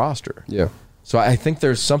majority of your roster. Yeah. So I think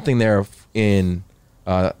there's something there in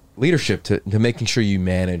leadership to making sure you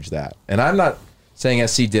manage that. And I'm not saying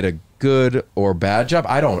SC did a good or bad job.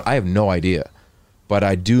 I have no idea. But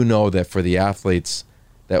I do know that for the athletes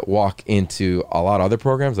that walk into a lot of other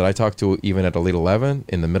programs that I talk to, even at Elite 11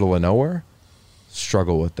 in the middle of nowhere,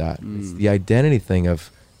 struggle with that. It's the identity thing of,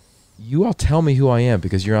 you all tell me who I am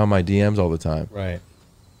because you're on my DMs all the time. Right.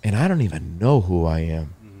 And I don't even know who I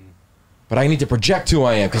am. But I need to project who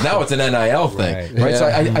I am because now it's an NIL thing. Right?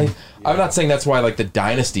 Yeah. So I'm not saying that's why like the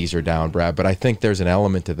dynasties are down, Brad, but I think there's an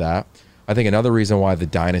element to that. I think another reason why the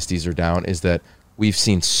dynasties are down is that we've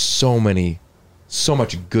seen so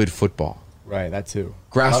much good football. Right, that too.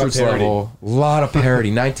 Grassroots level, a lot of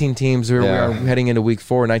parity. 19 teams, we are heading into week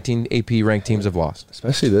 4, 19 AP ranked teams have lost.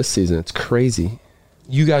 Especially this season. It's crazy.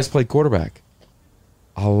 You guys played quarterback.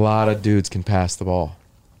 A lot of dudes can pass the ball.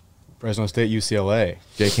 Fresno State, UCLA.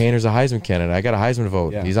 Jake Hayner's a Heisman candidate. I got a Heisman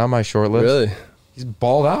vote. Yeah. He's on my short list. Really? He's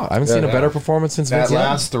balled out. I haven't seen a better performance since That Vince Young.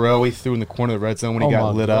 last throw he threw in the corner of the red zone when he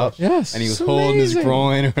got lit up. Yes, and he was it's holding his amazing.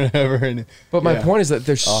 groin or whatever. And, But my point is that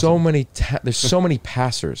there's so many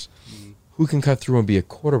passers who can cut through and be a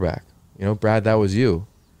quarterback. You know, Brad, that was you.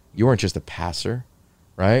 You weren't just a passer,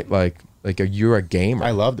 right? Like you're a gamer.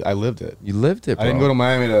 I loved it. I lived it. You lived it, bro. I didn't go to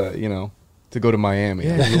Miami to go to Miami.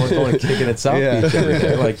 Yeah, you weren't going and kicking at South Beach every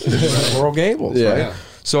day, like Coral Gables, right?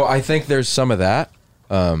 So I think there's some of that.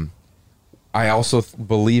 I also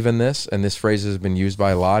believe in this, and this phrase has been used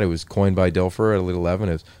by a lot. It was coined by Dilfer at Elite 11.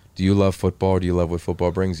 Is, do you love football or do you love what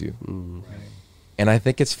football brings you? Right. And I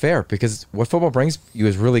think it's fair because what football brings you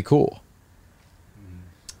is really cool.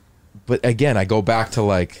 But again, I go back to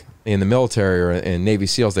like in the military or in Navy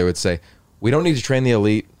SEALs, they would say, we don't need to train the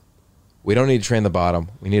elite. We don't need to train the bottom.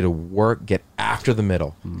 We need to get after the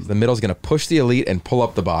middle. The middle is going to push the elite and pull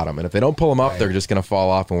up the bottom. And if they don't pull them up, they're just going to fall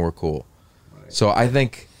off and we're cool. Right. So I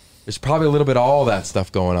think there's probably a little bit of all that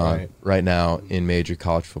stuff going on right now in major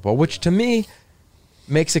college football, which to me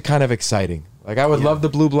makes it kind of exciting. Like I would love the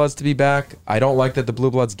Blue Bloods to be back. I don't like that the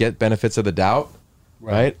Blue Bloods get benefits of the doubt,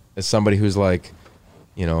 right? As somebody who's like,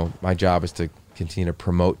 you know, my job is to continue to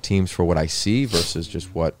promote teams for what I see versus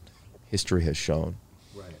just what history has shown.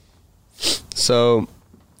 So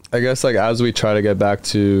I guess like as we try to get back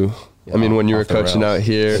to, I mean, when you were coaching out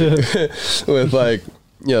here with like,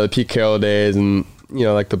 you know, the Pete Carroll days and, you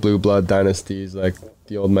know, like the Blue Blood dynasties, like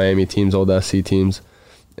the old Miami teams, old SC teams.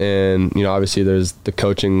 And, you know, obviously there's the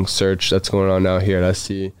coaching search that's going on now here at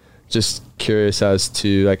SC. Just curious as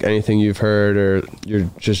to like anything you've heard or your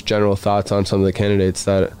just general thoughts on some of the candidates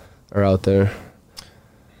that are out there.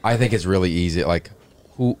 I think it's really easy. Like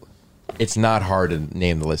it's not hard to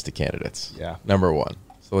name the list of candidates. Yeah. Number one.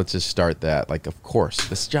 So let's just start that. Like, of course,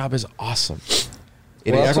 this job is awesome.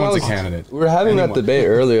 Everyone's a candidate. We were having that debate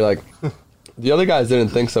earlier. Like, the other guys didn't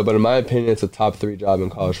think so, but in my opinion, it's a top 3 job in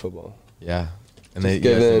college football. Yeah. And you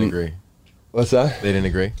guys didn't agree. What's that? They didn't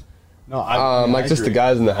agree? No, like just the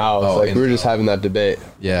guys in the house. Like, we were just having that debate.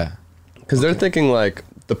 Yeah. Because they're thinking, like,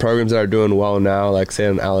 the programs that are doing well now, like, say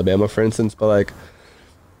in Alabama, for instance, but, like,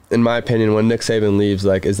 in my opinion, when Nick Saban leaves,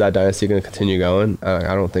 like, is that dynasty going to continue going?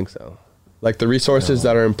 I don't think so. Like, the resources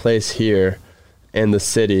that are in place here and the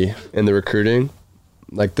city and the recruiting,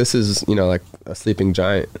 like, this is, you know, like a sleeping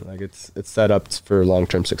giant. Like, it's set up for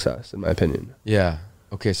long-term success, in my opinion. Yeah.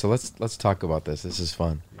 Okay, so let's talk about this. This is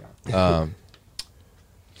fun. Yeah.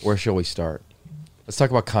 Where shall we start? Let's talk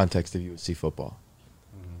about context of USC football.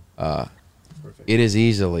 It is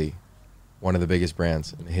easily one of the biggest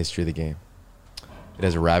brands in the history of the game. It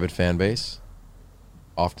has a rabid fan base,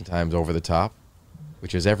 oftentimes over the top,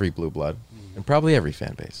 which is every blue blood, and probably every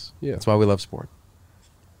fan base. Yeah. That's why we love sport.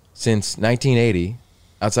 Since 1980,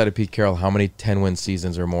 outside of Pete Carroll, how many 10-win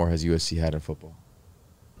seasons or more has USC had in football?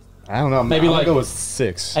 I don't know. Maybe I'm like go with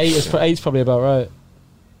 6. 8 is 8's probably about right.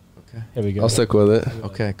 Okay. Here we go. I'll stick with it.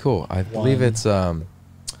 Okay, cool. I believe it's 5.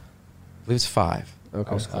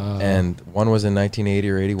 Okay. And one was in 1980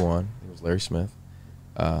 or 81. It was Larry Smith.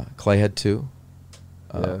 Clay had 2.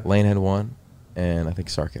 Lane had 1, and I think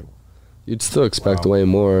Sark had 1. You'd still expect way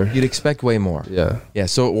more. You'd expect way more. Yeah. Yeah.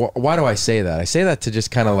 So why do I say that? I say that to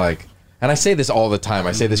just kind of like, and I say this all the time.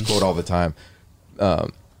 I say this quote all the time,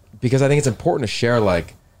 because I think it's important to share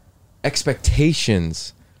like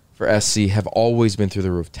expectations for SC have always been through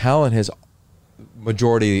the roof. Talent has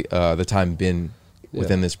majority of the time been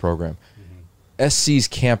within this program. SC's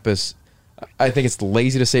campus, I think it's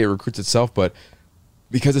lazy to say it recruits itself, but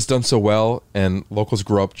because it's done so well and locals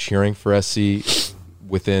grew up cheering for SC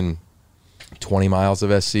within 20 miles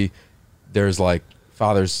of SC, there's like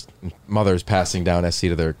fathers and mothers passing down SC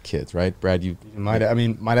to their kids, right? Brad, My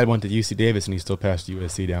dad went to UC Davis and he still passed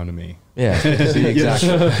USC down to me. Yeah, see,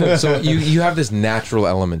 exactly. So you have this natural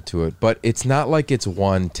element to it, but it's not like it's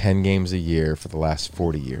won 10 games a year for the last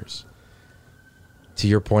 40 years. To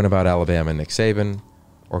your point about Alabama and Nick Saban,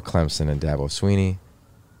 or Clemson and Dabo Swinney,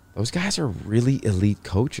 those guys are really elite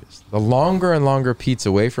coaches. The longer and longer Pete's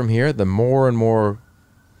away from here, the more and more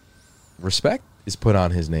respect is put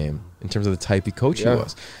on his name in terms of the type of coach he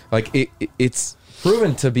was. Like it's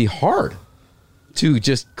proven to be hard to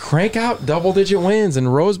just crank out double-digit wins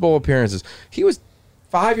and Rose Bowl appearances. He was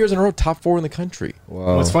 5 years in a row top 4 in the country.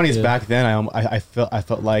 Wow. What's funny is back then I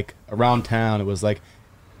felt like around town it was like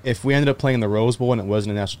if we ended up playing the Rose Bowl and it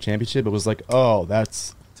wasn't a national championship, it was like, oh,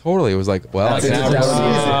 that's totally. It was like, well, that's an average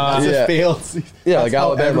season. It's a failed season. Yeah, That's like how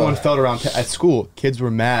Alabama. everyone felt around at school. Kids were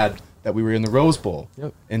mad that we were in the Rose Bowl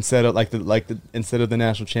instead of instead of the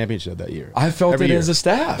national championship that year. I felt Every it year. as a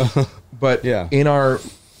staff, but Yeah. in our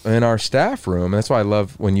staff room, and that's why I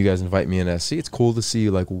love when you guys invite me in SC. It's cool to see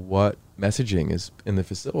like what messaging is in the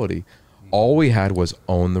facility. All we had was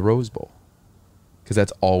own the Rose Bowl because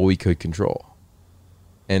that's all we could control.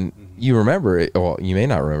 And you remember it? Well, you may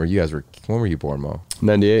not remember. You guys were, when were you born, Mo?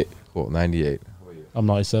 98. Cool, 98. I'm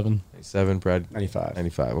 97. 97, Brad? 95.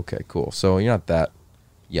 95, okay, cool. So you're not that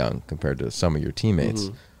young compared to some of your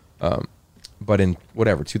teammates. But in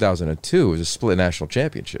whatever, 2002, it was a split national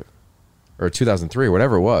championship. Or 2003, or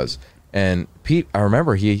whatever it was. And Pete, I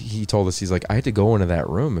remember he told us, he's like, I had to go into that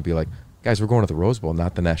room and be like, guys, we're going to the Rose Bowl,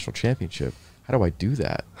 not the national championship. How do I do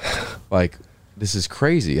that? Like, this is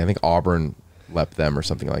crazy. I think Auburn leapt them or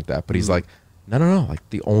something like that. But he's like, no. Like,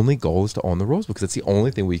 the only goal is to own the Rose Bowl because it's the only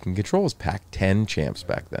thing we can control is Pac-10 champs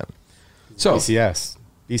back then. So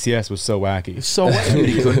BCS was so wacky. so wacky,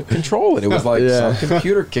 he couldn't control it. It was like some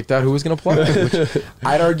computer kicked out who was going to play, which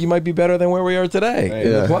I'd argue might be better than where we are today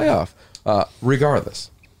in the playoff. Regardless,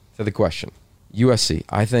 to the question, USC,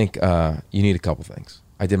 I think you need a couple things.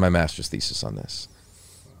 I did my master's thesis on this.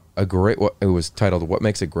 It was titled "What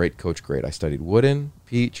Makes a Great Coach Great." I studied Wooden,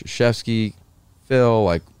 Pete, Krzyzewski, Phil,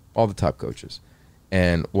 like all the top coaches,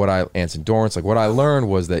 and Anson Dorrance. Like what I learned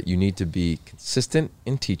was that you need to be consistent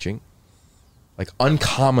in teaching, like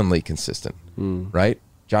uncommonly consistent, right?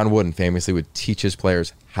 John Wooden famously would teach his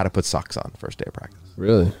players how to put socks on the first day of practice.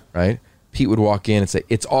 Really? Right? Pete would walk in and say,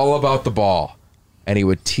 it's all about the ball. And he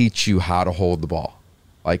would teach you how to hold the ball.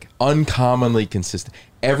 Like uncommonly consistent.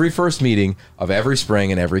 Every first meeting of every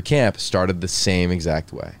spring and every camp started the same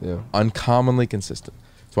exact way. Yeah. Uncommonly consistent.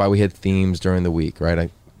 That's why we had themes during the week, right?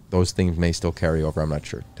 Those themes may still carry over. I'm not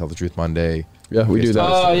sure. Tell the Truth Monday. Yeah, we do that.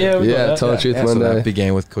 Oh, yeah, we do that, Tell the Truth So Monday. that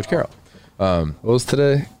began with Coach Carroll. What was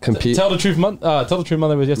today? Compete. Tell the Truth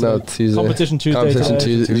Monday was yesterday. No, Tuesday. Competition Tuesday. Competition today.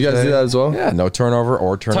 Tuesday. Did you guys do that as well? Yeah, no turnover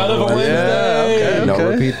or turnover. Turnover Wednesday. Yeah, No okay.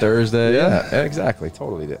 repeat Thursday. Yeah. Yeah, exactly.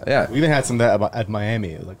 Totally did. Yeah. We even had some of that at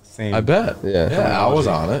Miami. It was like the same. I bet. Yeah. I was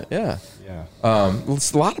on it. Yeah. Yeah.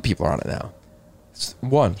 A lot of people are on it now.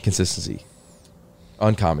 One, consistency.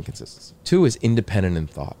 Uncommon consistency. Two is independent in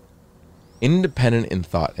thought. Independent in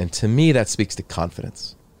thought. And to me, that speaks to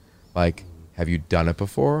confidence. Like, have you done it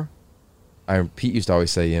before? Pete used to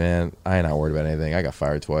always say, man, I ain't not worried about anything. I got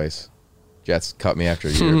fired twice. Jets cut me after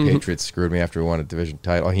a year. Patriots screwed me after we won a division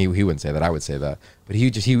title. He wouldn't say that. I would say that. But he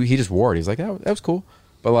just wore it. He's like, that was cool.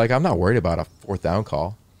 But, like, I'm not worried about a fourth down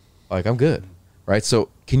call. Like, I'm good. Right? So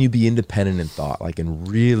can you be independent in thought? Like, and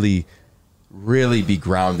really, really be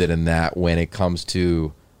grounded in that when it comes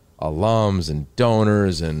to alums and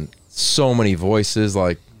donors and so many voices.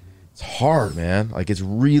 Like, it's hard, man. Like, it's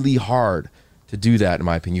really hard to do that, in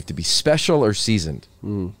my opinion. You have to be special or seasoned.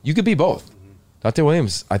 You could be both. Dante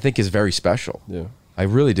Williams, I think, is very special. Yeah. I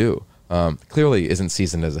really do. Clearly isn't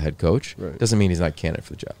seasoned as a head coach. Right. Doesn't mean he's not a candidate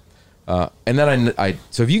for the job. And then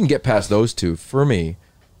so if you can get past those two, for me,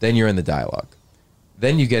 then you're in the dialogue.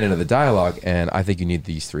 Then you get into the dialogue, and I think you need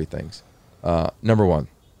these three things. Number one,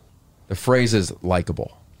 the phrase is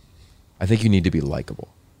likable. I think you need to be likable.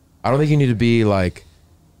 I don't think you need to be like,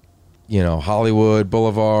 Hollywood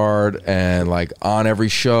Boulevard and like on every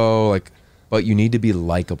show, but you need to be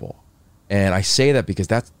likable. And I say that because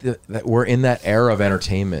that we're in that era of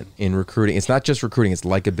entertainment in recruiting. It's not just recruiting; it's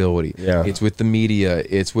likability. Yeah. It's with the media.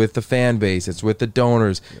 It's with the fan base. It's with the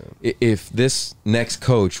donors. Yeah. If this next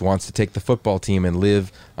coach wants to take the football team and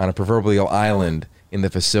live on a proverbial island in the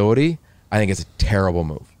facility, I think it's a terrible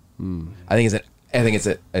move. I think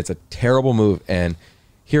it's a terrible move, and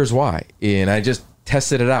here's why. And I just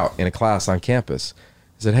tested it out in a class on campus.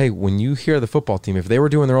 I said, hey, when you hear the football team, if they were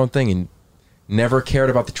doing their own thing and never cared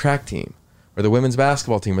about the track team or the women's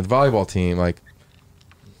basketball team or the volleyball team, like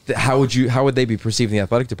how would they be perceived in the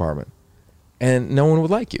athletic department? And no one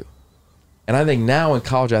would like you. And I think now in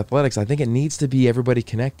college athletics, I think it needs to be everybody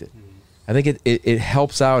connected. I think it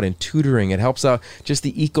helps out in tutoring. It helps out just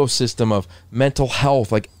the ecosystem of mental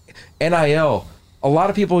health, like NIL. A lot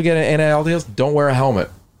of people who get NIL deals don't wear a helmet.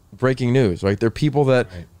 Breaking news, right? They're people that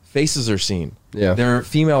faces are seen. Yeah. They're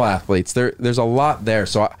female athletes. There's a lot there.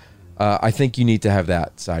 So I think you need to have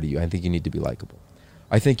that side of you. I think you need to be likable.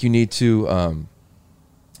 I think you need to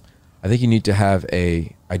have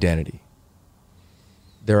a identity.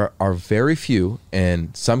 There are very few,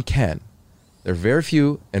 and some can. There are very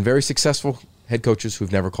few and very successful head coaches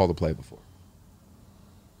who've never called a play before.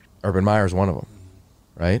 Urban Meyer's one of them,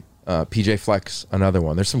 right? PJ Fleck's another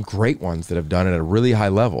one. There's some great ones that have done it at a really high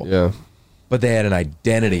level. Yeah. But they had an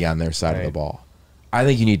identity on their side of the ball. I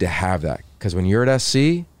think you need to have that, because when you're at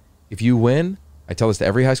SC, if you win, I tell this to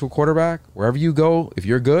every high school quarterback, wherever you go, if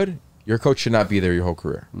you're good, your coach should not be there your whole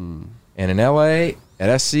career. And in LA,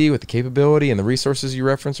 at SC, with the capability and the resources you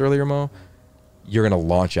referenced earlier, Mo, you're going to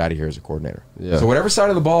launch out of here as a coordinator. Yeah. So whatever side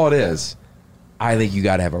of the ball it is, I think you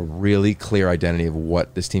got to have a really clear identity of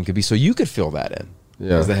what this team could be, so you could fill that in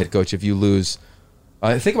as the head coach. If you lose,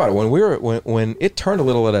 think about it. When it turned a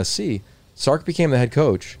little at SC, Sark became the head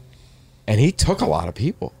coach, and he took a lot of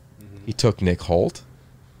people. He took Nick Holt,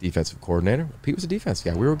 defensive coordinator. Pete was a defense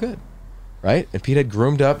guy. We were good, right? And Pete had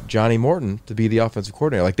groomed up Johnny Morton to be the offensive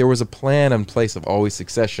coordinator. Like, there was a plan in place of always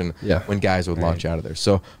succession when guys would launch out of there.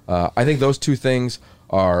 So I think those two things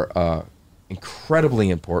are incredibly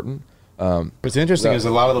important. What's interesting is a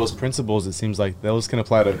lot of those principles, it seems like those can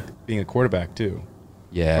apply to being a quarterback too.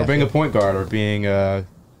 Yeah. Or being a point guard, or being a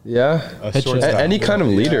shortstop. Any kind of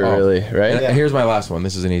leader, really, right? And here's my last one.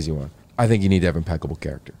 This is an easy one. I think you need to have impeccable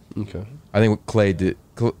character. Okay. I think what Clay did,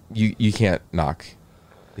 you can't knock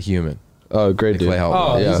the human. Oh, great dude. Clay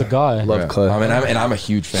Helton. He's a guy. Love Clay. I'm a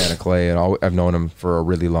huge fan of Clay, and I've known him for a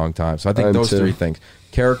really long time. So I think those three things: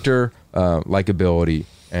 character, likability,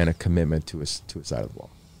 and a commitment to a side of the ball.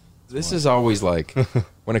 This is always like,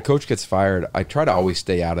 when a coach gets fired, I try to always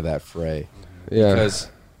stay out of that fray. Yeah. Because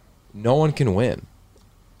no one can win,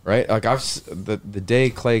 right? Like, the day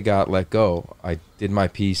Clay got let go, I did my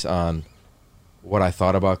piece on what I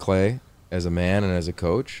thought about Clay as a man and as a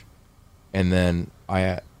coach, and then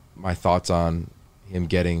my thoughts on him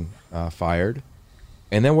getting fired,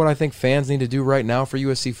 and then what I think fans need to do right now for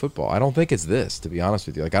USC football. I don't think it's this, to be honest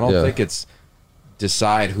with you. Like, I don't think it's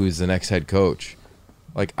decide who's the next head coach.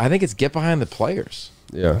 Like, I think it's get behind the players.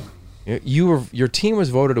 Yeah. Your team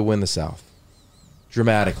was voted to win the South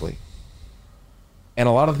dramatically. And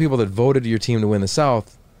a lot of the people that voted your team to win the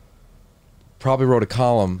South probably wrote a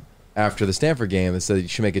column after the Stanford game that said you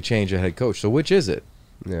should make a change at head coach. So which is it?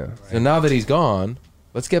 Yeah. So now that he's gone,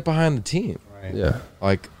 let's get behind the team. Right. Yeah.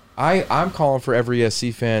 Like, I'm calling for every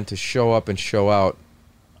SC fan to show up and show out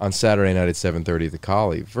on Saturday night at 7:30 at the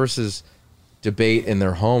Collie versus debate in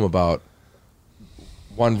their home about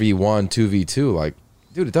 1v1, 2v2. Like,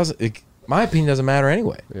 dude, my opinion doesn't matter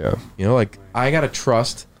anyway. Yeah. Like, I got to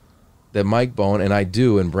trust that Mike Bone, and I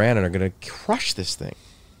do, and Brandon are going to crush this thing.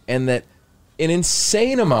 And that an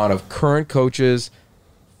insane amount of current coaches,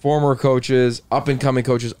 former coaches, up-and-coming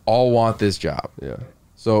coaches all want this job. Yeah.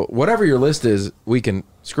 So whatever your list is, we can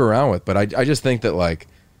screw around with. But I just think that, like,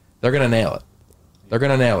 they're going to nail it. They're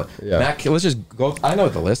going to nail it. Yeah. Let's just go. I know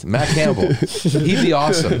the list. Matt Campbell. He'd be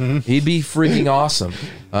awesome. He'd be freaking awesome.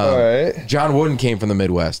 All right. John Wooden came from the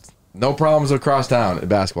Midwest. No problems across town in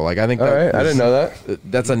basketball. Like, I think All right. I didn't know that.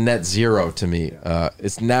 That's a net zero to me.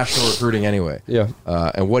 It's national recruiting anyway. Yeah.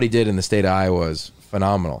 And what he did in the state of Iowa was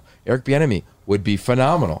phenomenal. Eric Bieniemy would be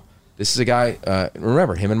phenomenal. This is a guy,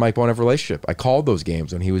 remember, him and Mike Bone have a relationship. I called those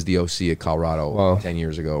games when he was the OC at Colorado 10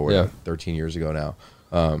 years ago, or 13 years ago now.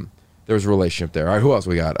 There was a relationship there. All right, who else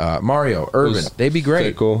we got? Mario, Urban. They'd be great.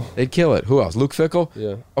 Fickle. They've kill it. Who else? Luke Fickle?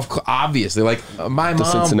 Yeah. Of course, obviously. Like, my mom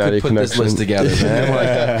Cincinnati could put this list together, man.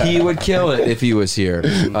 Like, he would kill it if he was here.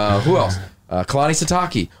 Who else? Kalani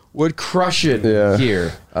Sataki. would crush it Yeah.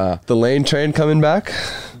 here. The Lane train coming back.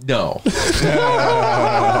 No.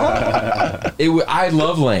 I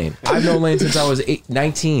love Lane. I've known Lane since I was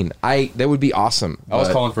 19. That would be awesome. I was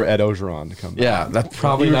but- calling for Ed Ogeron to come back. Yeah, that's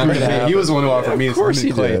probably not going to happen. He was the one who offered me. Of course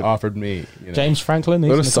he Clay did. offered me. You know. James Franklin.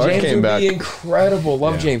 What if he's Sark gonna- James came would back? be incredible.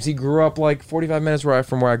 Love Yeah. James. He grew up like 45 minutes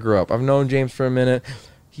from where I grew up. I've known James for a minute.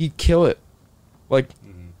 He'd kill it. Like,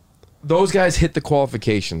 those guys hit the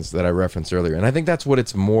qualifications that I referenced earlier. And I think that's what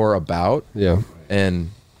it's more about. Yeah. And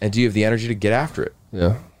do you have the energy to get after it?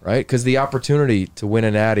 Yeah. Right? Because the opportunity to win a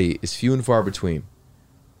natty is few and far between.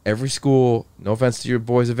 Every school, no offense to your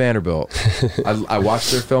boys at Vanderbilt, I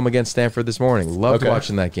watched their film against Stanford this morning. Loved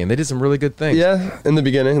watching that game. They did some really good things. Yeah. In the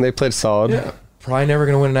beginning, they played solid. Yeah. Probably never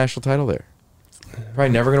going to win a national title there. Probably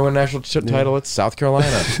never going to win a national title at South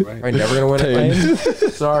Carolina. Probably never going to win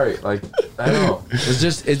it. Sorry. Like, I don't know. There's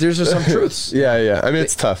just some truths. Yeah. Yeah. I mean,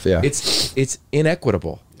 it's tough. Yeah. It's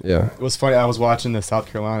inequitable. Yeah. It was funny. I was watching the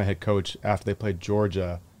South Carolina head coach after they played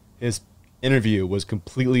Georgia. His interview was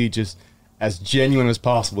completely just as genuine as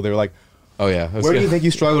possible. They were like, Oh, yeah. "Where do you think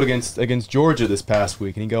you struggled against Georgia this past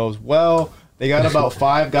week?" And he goes, "Well, they got about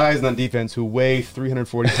 5 guys in that defense who weigh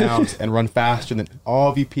 340 pounds and run faster than all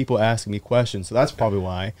of you people asking me questions. So that's probably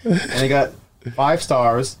why." And they got 5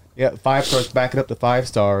 stars. They got 5 stars backing up the 5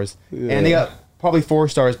 stars. Yeah. And they got probably 4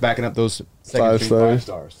 stars backing up those second 5 string stars. 5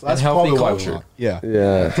 stars. So that's And healthy probably why we culture. won. Yeah.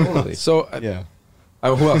 Yeah. Totally. So, Yeah.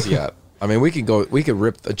 who else you got? I mean, we could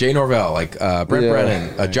rip Jay Norvell, like Brent Yeah.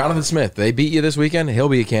 Brennan, Jonathan Smith. They beat you this weekend. He'll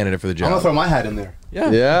be a candidate for the I'm going job. to throw my hat in there.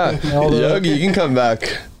 Yeah. Yeah. Yogi, you can come back.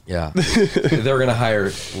 Yeah. They're going to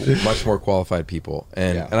hire much more qualified people.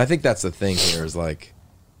 And Yeah. and I think that's the thing here is like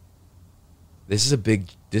this is a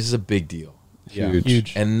big deal. Yeah.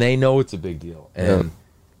 Huge. And they know it's a big deal. And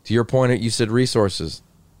to your point, you said resources.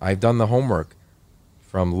 I've done the homework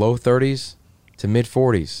from low 30s to mid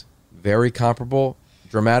 40s. Very comparable,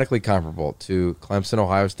 dramatically comparable to Clemson,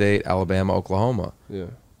 Ohio State, Alabama, Oklahoma. Yeah.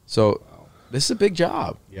 So this is a big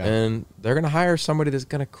job. Yeah. And they're going to hire somebody that's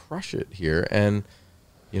going to crush it here and,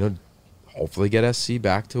 hopefully get SC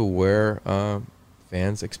back to where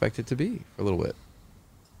fans expect it to be for a little bit.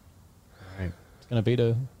 It's going to be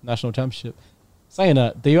the national championship. Saying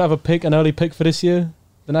that, do you have an early pick for this year?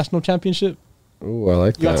 The national championship? Ooh, I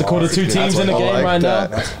like You have that. to call the 2 teams in the I game like right that.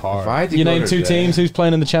 now. That's hard. If I had to You go name to 2 that- teams. Who's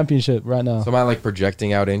playing in the championship right now? So am I like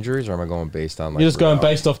projecting out injuries or am I going based on like You're just going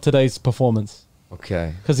reality? based off today's performance.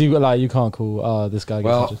 Okay. Because you can't call this guy.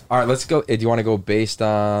 Well, gets injured. all right, let's go. Do you want to go based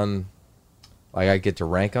on like I get to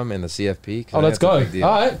rank them in the CFP? 'Cause I Oh, think let's that's a go. big deal.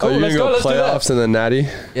 All right, cool. Oh, you're Let's gonna go. Let's do that. playoffs and then natty.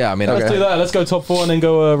 Yeah, I mean, Let's do that. Let's go top 4 and then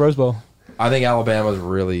go Rose Bowl. I think Alabama's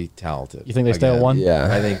really talented. You think they stay at 1? Yeah.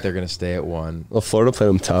 I think they're going to stay at 1. Well, Florida played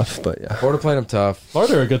them tough, but yeah. Florida played them tough.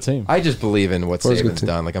 Florida are a good team. I just believe in what Florida's a good Saban's team.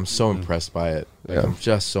 done. Like I'm so impressed by it. Like Yeah. I'm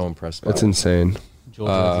just so impressed by It's it. insane.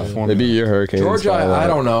 Georgia. They beat your Hurricanes. Georgia, by a lot. I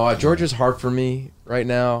don't know. Georgia's hard for me right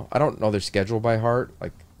now. I don't know their schedule by heart.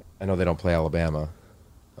 Like I know they don't play Alabama.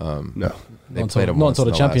 No. They Not played them until once in the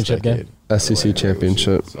last championship game. decade. SEC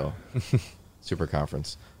championship. So super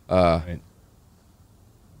conference. Right.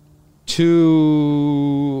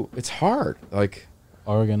 It's hard. Like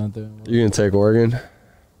Oregon are doing well. You're gonna take Oregon.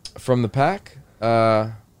 from the pack,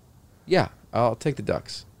 yeah, I'll take the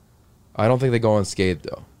Ducks. I don't think they go unscathed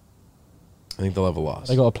though. I think they'll have a loss.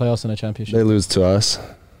 They got a playoffs and a championship. They lose to us.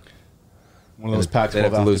 One of those packs. They'd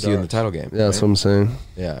have to lose to you in the title game. Yeah, that's what I'm saying.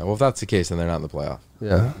 Yeah. Well, if that's the case, then they're not in the playoff.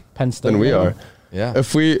 Yeah. Penn State. Then we are. Yeah.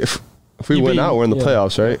 If we You win beat- out, we're in the yeah.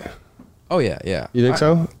 playoffs, right? Oh yeah, yeah. You think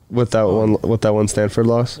so? With that one Stanford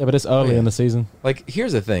loss? Yeah, but it's early yeah. in the season. Like,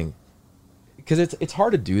 here's the thing, because it's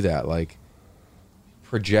hard to do that. Like,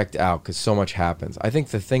 project out because so much happens. I think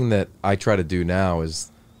the thing that I try to do now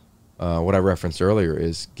is what I referenced earlier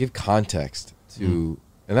is give context to,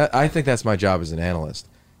 and I think that's my job as an analyst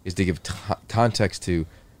is to give context to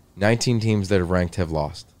 19 teams that have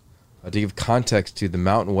lost. To give context to the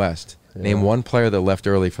Mountain West. Name one player that left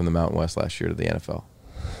early from the Mountain West last year to the NFL.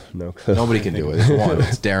 No. Nobody can do it. There's one.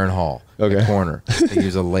 It's Darren Hall, Okay. the corner. I think he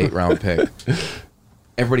was a late round pick.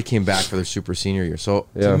 Everybody came back for their super senior year. So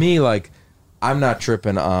Yeah. to me, like, I'm not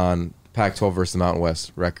tripping on Pac-12 versus the Mountain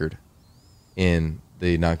West record in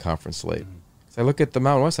the non-conference slate. So I look at the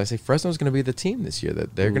Mountain West. I say Fresno's going to be the team this year.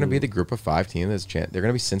 That they're going to be the group of 5 team. They're going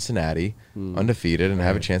to be Cincinnati, undefeated, and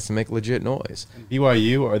have a chance to make legit noise.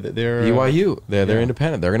 BYU or they're BYU, they're yeah.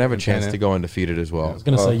 independent. They're going to have a chance Independent. to go undefeated as well. I was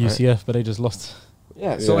gonna say right. UCF, but they just lost.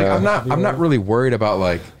 Yeah, so like Yeah. I'm not really worried about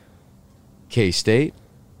like K-State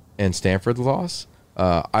and Stanford loss.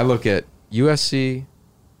 I look at USC,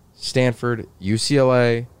 Stanford,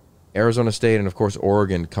 UCLA, Arizona State, and of course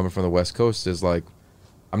Oregon coming from the West Coast is like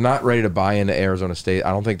I'm not ready to buy into Arizona State.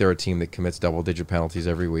 I don't think they're a team that commits double-digit penalties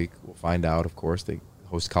every week. We'll find out, of course. They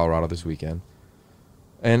host Colorado this weekend.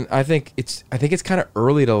 And I think it's kind of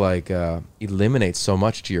early to eliminate so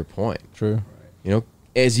much, to your point. True. You know,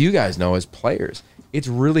 as you guys know, as players, it's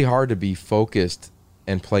really hard to be focused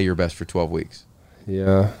and play your best for 12 weeks.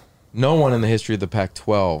 Yeah. No one in the history of the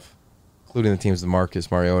Pac-12, including the teams of Marcus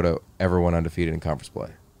Mariota, ever went undefeated in conference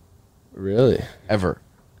play. Really? Ever.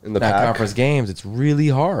 In the Not Pac? conference games, it's really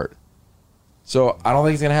hard. So I don't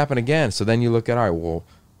think it's going to happen again. So then you look at, all right, well,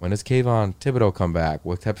 when does Kayvon Thibodeau come back?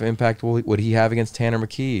 What type of impact would he have against Tanner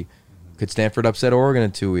McKee? Could Stanford upset Oregon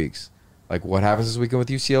in 2 weeks? Like, what happens this weekend with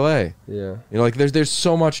UCLA? Yeah. You know, like, there's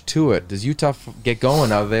so much to it. Does Utah get going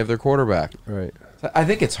now that they have their quarterback? Right. So I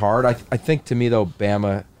think it's hard. I think, to me, though,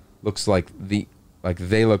 Bama looks like they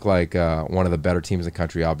look like one of the better teams in the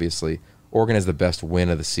country, obviously. Oregon has the best win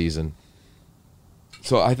of the season.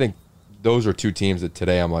 So I think those are two teams that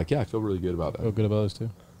today I'm like, yeah, I feel really good about that. Feel good about those two.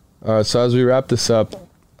 So as we wrap this up,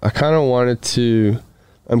 I kind of wanted to,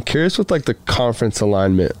 I'm curious with like the conference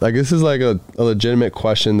alignment. Like this is like a legitimate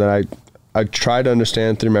question that I try to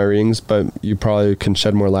understand through my readings, but you probably can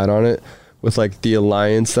shed more light on it with like the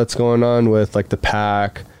alliance that's going on with like the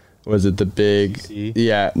Pac. Was it the Big? ACC?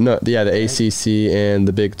 The ACC and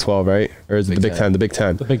the Big 12, right? Or is it the Big 10? The Big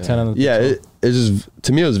 10. The Big 10 and the Big Yeah, 12. it's just,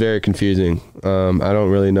 to me, it was very confusing. I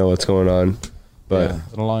don't really know what's going on, but Yeah.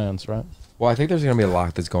 It's an alliance, right? Well, I think there's going to be a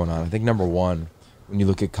lot that's going on. I think, number one, when you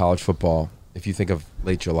look at college football, if you think of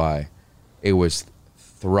late July, it was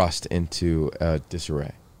thrust into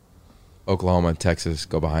disarray. Oklahoma and Texas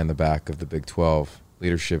go behind the back of the Big 12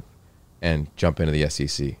 leadership and jump into the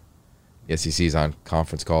SEC. The SEC is on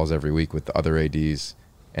conference calls every week with the other ADs,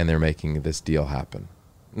 and they're making this deal happen.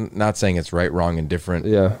 Not saying it's right, wrong, and different.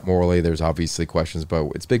 Yeah. Morally, there's obviously questions, but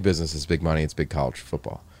it's big business, it's big money, it's big college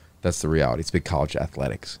football. That's the reality. It's big college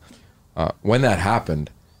athletics. When that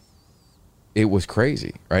happened, it was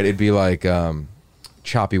crazy, right? It'd be like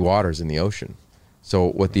choppy waters in the ocean. So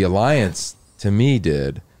what the alliance, to me,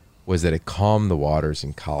 did was that it calmed the waters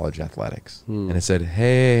in college athletics. And it said,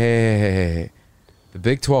 hey, the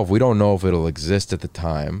Big 12, we don't know if it'll exist at the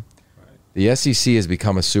time. The SEC has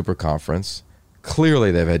become a super conference.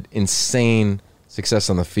 Clearly, they've had insane success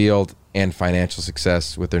on the field and financial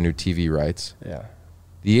success with their new TV rights. yeah.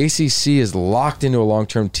 The ACC is locked into a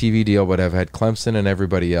long-term TV deal, but have had Clemson and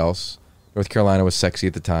everybody else. North Carolina was sexy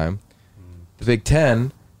at the time. The Big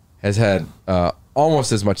 10 has had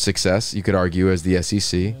almost as much success, you could argue, as the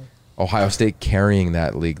SEC. Ohio State carrying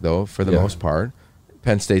that league, though, for the most part.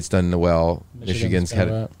 Penn State's done well. Michigan's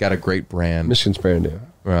got a great brand. Michigan's brand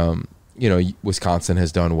new. Wisconsin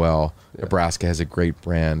has done well. Yeah. Nebraska has a great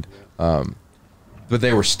brand. But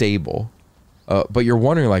they were stable. But you're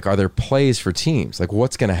wondering, like, are there plays for teams? Like,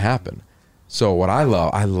 what's going to happen? So what I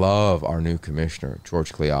love our new commissioner,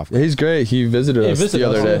 George Kleofsky. Yeah, he's great. He visited us the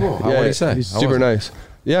other day. Cool. What did he say? He's super nice.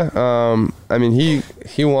 Yeah. I mean,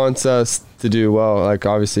 he wants us to do well. Like,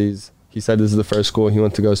 obviously, he said this is the first school he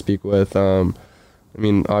went to go speak with. I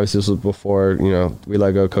mean, obviously, this was before, we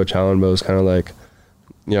let go Coach Allen, but it was kind of like,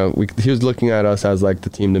 he was looking at us as, like, the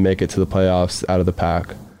team to make it to the playoffs out of the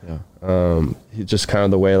Pac. Yeah. Just kind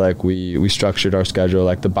of the way, like, we structured our schedule,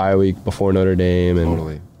 like the bye week before Notre Dame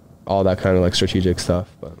and all that kind of, like, strategic stuff.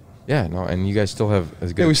 But yeah, no, and you guys still have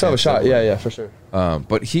as good. Yeah, we still have a shot. Yeah, for sure.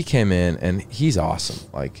 But he came in and he's awesome.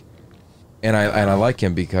 Like, and I like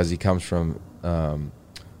him because he comes from,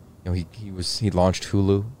 he launched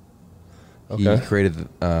Hulu. Okay. He created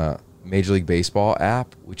the Major League Baseball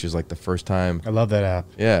app, which is like the first time. I love that app.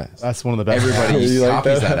 Yeah, That's one of the best. everybody You like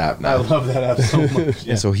copies that? that app now. I love that app so much.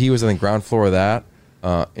 Yeah. And so he was on the ground floor of that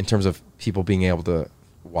in terms of people being able to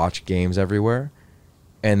watch games everywhere.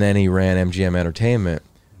 And then he ran MGM Entertainment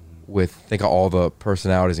with, think of all the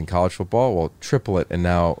personalities in college football. Well, triple it, and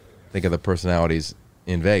now think of the personalities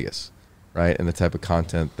in Vegas, right? And the type of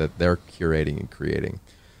content that they're curating and creating.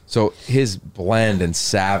 So his blend and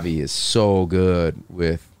savvy is so good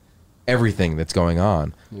with everything that's going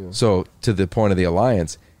on. Yeah. So to the point of the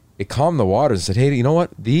alliance, it calmed the waters and said, hey, you know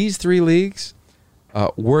what? These three leagues,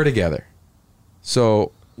 we're together.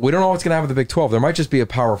 So we don't know what's going to happen with the Big 12. There might just be a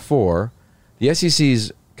Power 4. The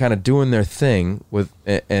SEC's kind of doing their thing with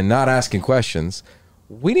and not asking questions.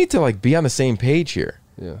 We need to, like, be on the same page here.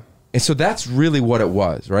 Yeah. And so that's really what it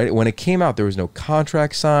was, right? When it came out, there was no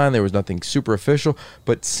contract signed. There was nothing super official.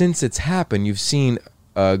 But since it's happened, you've seen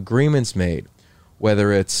agreements made,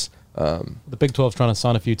 whether it's the Big 12's trying to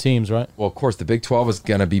sign a few teams, right? well, of course, the Big 12 is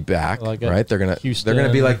going to be back, Like right? They're going to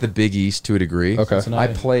be like the Big East to a degree. Okay.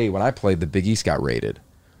 When I played, the Big East got raided.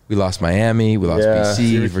 We lost Miami, we lost BC,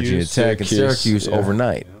 Syracuse, Virginia Tech, and Syracuse yeah.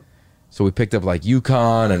 overnight. So we picked up like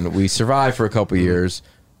UConn, and we survived for a couple years.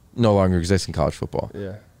 No longer exists in college football.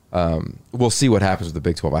 Yeah. We'll see what happens with the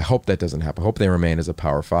Big 12. I hope that doesn't happen. I hope they remain as a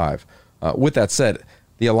Power 5. With that said,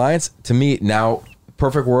 the Alliance, to me, now,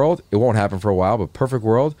 perfect world, it won't happen for a while, but perfect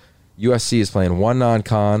world, USC is playing one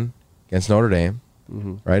non-con against Notre Dame,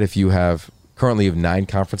 right? If you currently have 9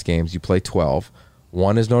 conference games, you play 12.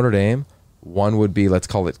 One is Notre Dame. One would be, let's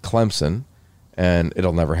call it Clemson, and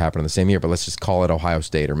it'll never happen in the same year, but let's just call it Ohio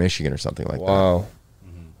State or Michigan or something like that. Wow.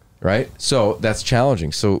 Right? So that's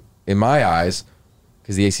challenging. So in my eyes,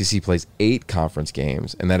 because the ACC plays 8 conference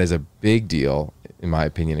games, and that is a big deal, in my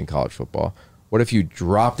opinion, in college football. What if you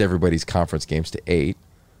dropped everybody's conference games to 8,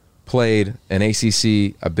 played an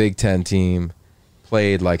ACC, a Big Ten team,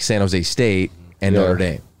 played like San Jose State and Notre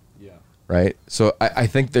Dame? Right? So I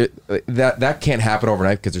think that can't happen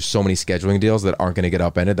overnight because there's so many scheduling deals that aren't going to get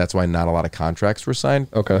upended. That's why not a lot of contracts were signed.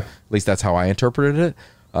 Okay. At least that's how I interpreted it.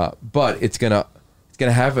 But it's gonna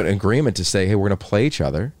have an agreement to say, hey, we're gonna play each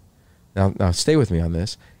other. Now stay with me on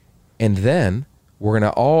this. And then we're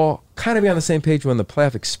gonna all kind of be on the same page when the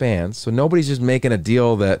playoff expands. So nobody's just making a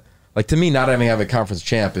deal that, like, to me, not having a conference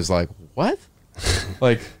champ is like, what?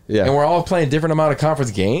 Like, Yeah. and we're all playing different amount of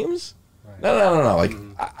conference games? No. Like,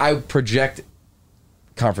 I project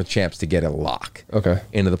conference champs to get a lock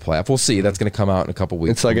into the playoff. We'll see. That's going to come out in a couple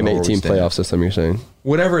weeks. It's like an 18 playoff system, you're saying?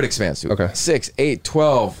 Whatever it expands to. Okay. 6, 8,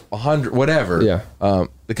 12, 100, whatever. Yeah.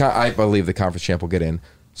 I believe the conference champ will get in.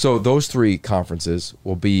 So those 3 conferences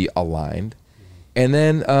will be aligned. And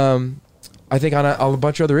then I think on a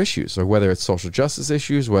bunch of other issues, or whether it's social justice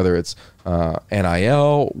issues, whether it's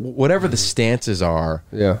NIL, whatever the stances are,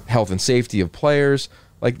 health and safety of players,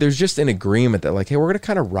 like, there's just an agreement that, like, hey, we're going to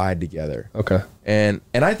kind of ride together. Okay. And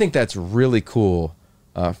I think that's really cool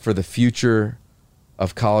for the future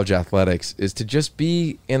of college athletics, is to just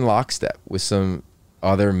be in lockstep with some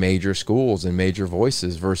other major schools and major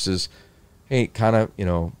voices versus, hey, kind of,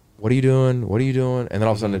 what are you doing? What are you doing? And then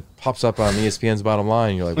all of a sudden it pops up on ESPN's bottom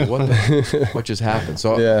line. And you're like, what just happened?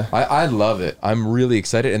 So I love it. I'm really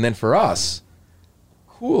excited. And then for us,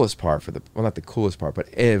 coolest part well, not the coolest part, but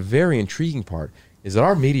a very intriguing part is that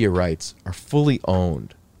our media rights are fully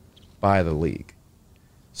owned by the league.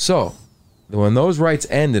 So when those rights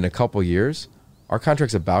end in a couple years, our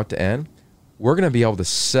contract's about to end, we're going to be able to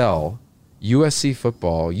sell USC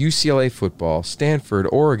football, UCLA football, Stanford,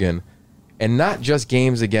 Oregon, and not just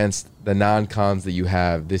games against the non-cons that you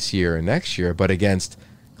have this year and next year, but against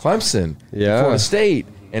Clemson, Florida State,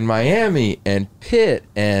 and Miami, and Pitt,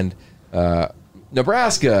 and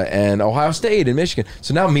Nebraska, and Ohio State, and Michigan.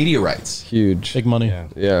 So now media rights. Huge. Big money.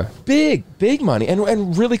 Yeah. Big money,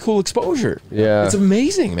 and really cool exposure. Yeah. It's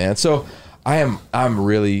amazing, man. So I'm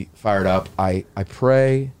really fired up. I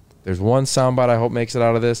pray there's one soundbite I hope makes it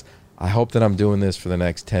out of this. I hope that I'm doing this for the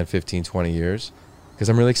next 10, 15, 20 years, because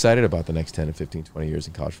I'm really excited about the next 10 and 15, 20 years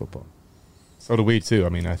in college football. So do we, too. I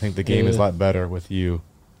mean, I think the game is a lot better with you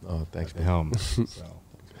thanks, at the helm. So,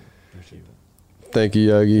 appreciate it. Thank you,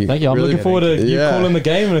 Yogi. Thank you. I'm looking forward to you calling the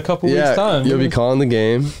game in a couple weeks' time. You'll be calling the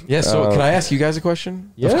game. Yeah, so can I ask you guys a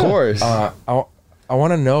question? Yeah. Of course. I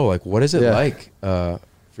want to know, like, what is it like for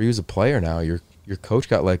you as a player now? Your coach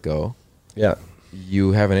got let go. Yeah.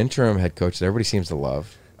 You have an interim head coach that everybody seems to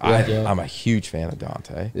love. I'm a huge fan of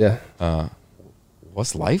Dante. Yeah.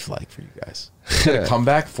 What's life like for you guys? A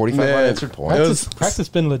comeback, 45 unanswered points. Practice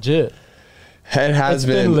been legit. It has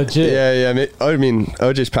been legit. Yeah. I mean,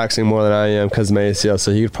 OJ's practicing more than I am because of my ACL,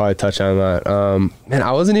 so he could probably touch on that. Man,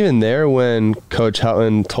 I wasn't even there when Coach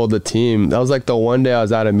Helton told the team. That was like the one day I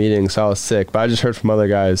was at a meeting, so I was sick. But I just heard from other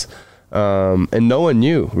guys, and no one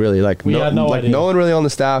knew really. Like, we had no idea. No one really on the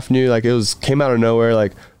staff knew. Like, it came out of nowhere.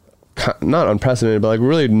 Like, not unprecedented, but like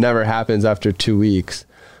really never happens after 2 weeks.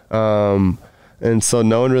 And so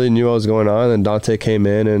no one really knew what was going on. And Dante came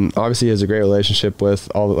in, and obviously he has a great relationship with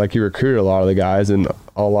he recruited a lot of the guys and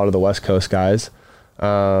a lot of the West Coast guys.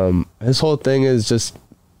 His whole thing is just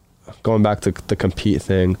going back to the compete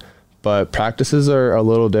thing, but practices are a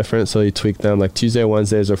little different. So he tweaked them. Like Tuesday,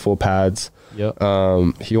 Wednesdays are full pads. Yep.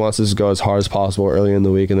 He wants us to go as hard as possible early in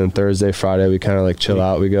the week. And then Thursday, Friday, we kind of like chill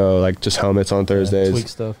out. We go like just helmets on Thursdays. Tweak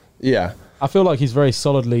stuff. Yeah. I feel like he's very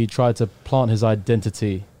solidly tried to plant his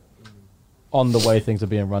identity on the way things are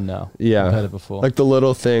being run now. Yeah. Compared to before. Like the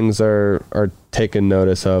little things are taken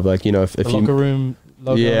notice of. Like, you know, if the you locker room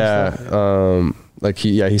logo. Yeah. And stuff. Like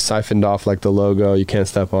he siphoned off like the logo. You can't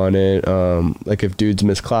step on it. Like if dudes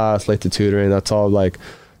miss class, late to tutoring, that's all like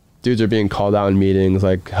dudes are being called out in meetings,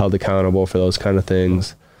 like held accountable for those kind of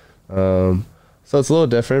things. So it's a little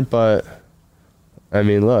different, but I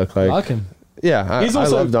mean, look, like, I like him. Yeah, He's I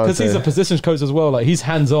also love Dante. because he's a positions coach as well. Like he's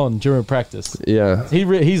hands on during practice. Yeah,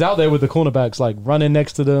 He's out there with the cornerbacks, like running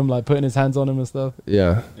next to them, like putting his hands on them and stuff.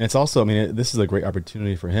 yeah, And it's also, I mean, this is a great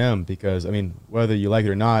opportunity for him because, I mean, whether you like it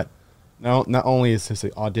or not, not only is this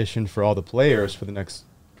an audition for all the players for the next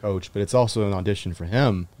coach, but it's also an audition for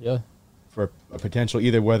him Yeah. for a potential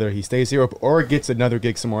either whether he stays here or gets another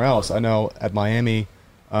gig somewhere else. I know at Miami,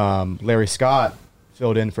 Larry Scott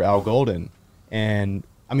filled in for Al Golden, and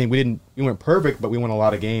I mean, we weren't perfect, but we won a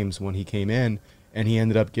lot of games when he came in, and he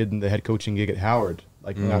ended up getting the head coaching gig at Howard,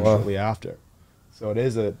 like not shortly after. So it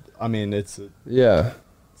is it's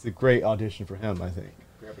a great audition for him, I think.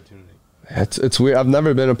 Great opportunity. It's weird. I've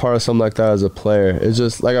never been a part of something like that as a player. It's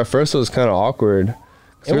just like at first it was kind of awkward.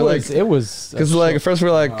 It was Because like at first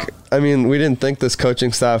we're like, I mean, we didn't think this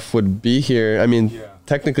coaching staff would be here. I mean,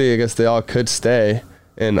 technically I guess they all could stay,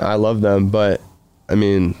 and I love them, but I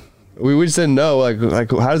mean, we just didn't know like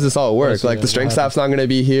how does this all work? Like the strength staff's not going to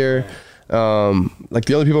be here. Like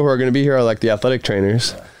the only people who are going to be here are like the athletic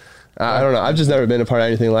trainers. I don't know. I've just never been a part of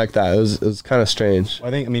anything like that. It was kind of strange.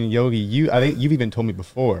 Well, I mean, Yogi, I think you've even told me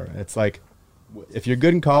before. It's like, if you're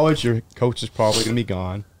good in college, your coach is probably going to be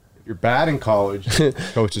gone. If you're bad in college,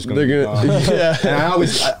 coach is going to be gone. Yeah.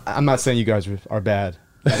 And I'm not saying you guys are bad.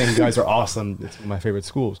 I think you guys are awesome. It's one of my favorite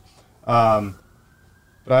schools. But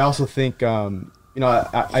I also think,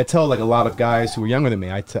 I tell like a lot of guys who are younger than me,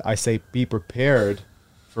 I say be prepared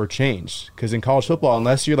for change. Because in college football,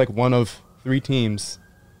 unless you're like one of 3 teams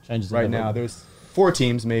right now, there's 4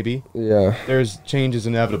 teams maybe. Yeah. There's changes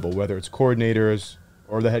inevitable, whether it's coordinators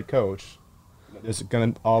or the head coach. There's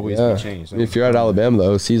going to always be change. If you're at Alabama,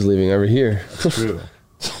 the OC's leaving every year. That's true.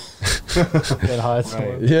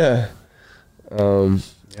 Right. Yeah.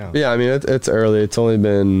 Yeah, I mean, it's early. It's only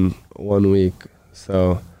been 1 week,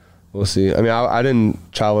 so we'll see. I mean, I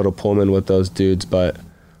didn't travel to Pullman with those dudes, but,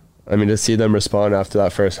 I mean, to see them respond after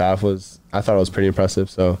that first half I thought it was pretty impressive,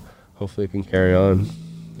 so hopefully it can carry on.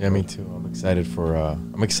 Yeah, me too. I'm excited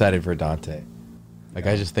for Dante. Like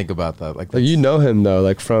I just think about that. Like you know him though,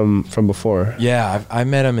 like from before. Yeah, I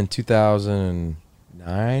met him in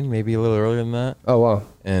 2009, maybe a little earlier than that. Oh wow!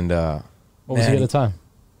 And what was he at the time?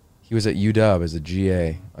 He was at UW as a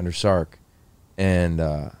GA under Sark, and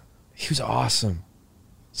he was awesome.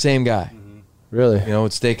 Same guy. Mm-hmm. Really? You know,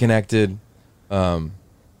 would stay connected. Just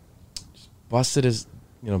busted his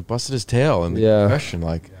tail in the profession.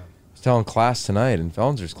 Like I was telling class tonight in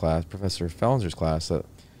Professor Fellinger's class that.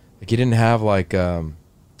 Like he didn't have like, a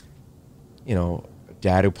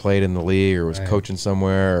dad who played in the league or was coaching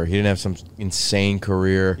somewhere, or he didn't have some insane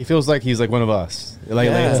career. He feels like he's like one of us.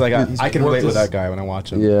 It's like I can relate with that guy when I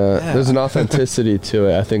watch him. Yeah, there's an authenticity to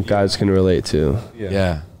it. I think guys can relate to.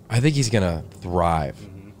 Yeah, I think he's gonna thrive.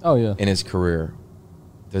 Oh yeah, in his career.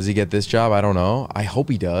 Does he get this job? I don't know. I hope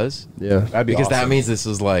he does. Yeah, that'd be because awesome. that means this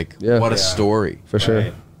is like what a story for sure.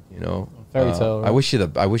 Right. You know, fairy tale. Right? I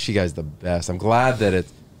wish you guys the best. I'm glad that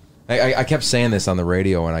it's. I kept saying this on the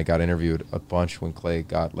radio when I got interviewed a bunch when Clay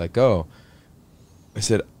got let go. I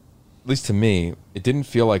said, at least to me, it didn't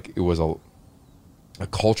feel like it was a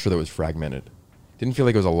culture that was fragmented. It didn't feel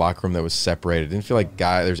like it was a locker room that was separated. It didn't feel like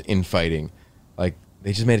there's infighting. Like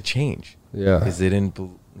they just made a change. Yeah, because they didn't.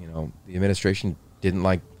 The administration didn't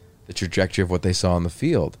like the trajectory of what they saw on the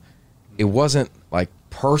field. It wasn't like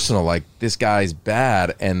personal. Like this guy's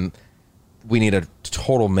bad and we need a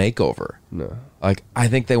total makeover. No. Like, I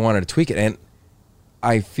think they wanted to tweak it. And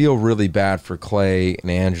I feel really bad for Clay and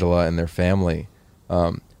Angela and their family.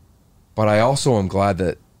 But I also am glad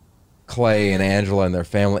that Clay and Angela and their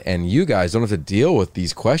family and you guys don't have to deal with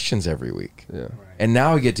these questions every week. Yeah. Right. And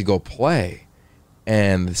now we get to go play.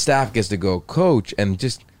 And the staff gets to go coach and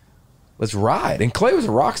just let's ride. And Clay was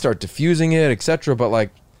a rock star, diffusing it, etc. But, like,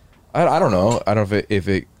 I don't know. I don't know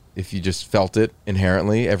if you just felt it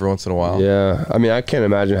inherently every once in a while. Yeah, I mean, I can't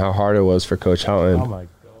imagine how hard it was for Coach Houghton. Oh my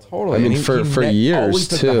god, totally. I mean, for years always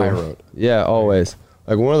took too. the high road. Yeah, always.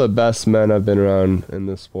 Like one of the best men I've been around in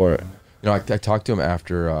this sport. You know, I talked to him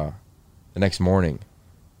after the next morning,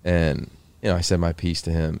 and I said my piece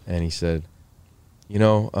to him, and he said,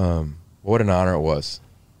 what an honor it was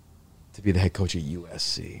to be the head coach at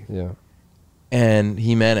USC. Yeah, and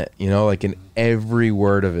he meant it. Like in every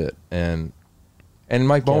word of it, and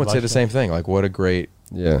Mike Bowen would say the same thing. Like, what a great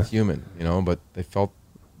human, But they felt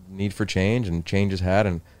need for change, and change is had.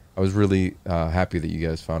 And I was really happy that you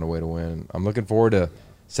guys found a way to win. I'm looking forward to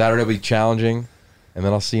Saturday. Will be challenging, and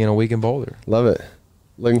then I'll see you in a week in Boulder. Love it.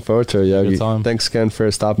 Looking forward to it, Yogi. Thanks again for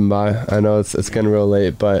stopping by. I know it's getting real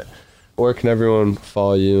late, but where can everyone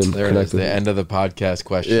follow you and there connect it is, the end of the podcast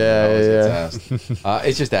question. Yeah.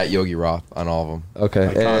 It's just at Yogi Roth on all of them.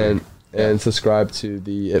 Okay, and And subscribe to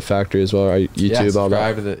the It Factory as well, or YouTube, all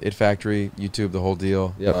that. Subscribe to the It Factory, YouTube, the whole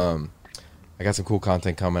deal. Yep. I got some cool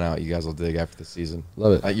content coming out. You guys will dig after the season.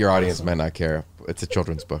 Love it. Your audience might not care. It's a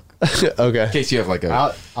children's book. Okay. In case you have like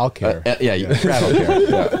a... I'll care. Brad will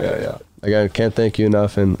care. Yeah. Again, can't thank you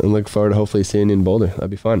enough, and look forward to hopefully seeing you in Boulder.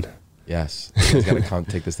 That'd be fun. Yes. He's got to come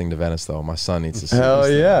take this thing to Venice, though. My son needs to see Hell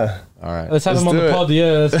this yeah. thing. All right. Let's have him on do the it. pod.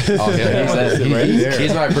 Yeah. Oh, yeah,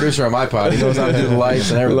 he's my producer on my pod. He knows how to do the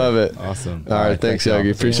lights and everything. Love it. Awesome. All right. Thanks,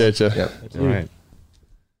 Yogi. Appreciate you. Yep. All right.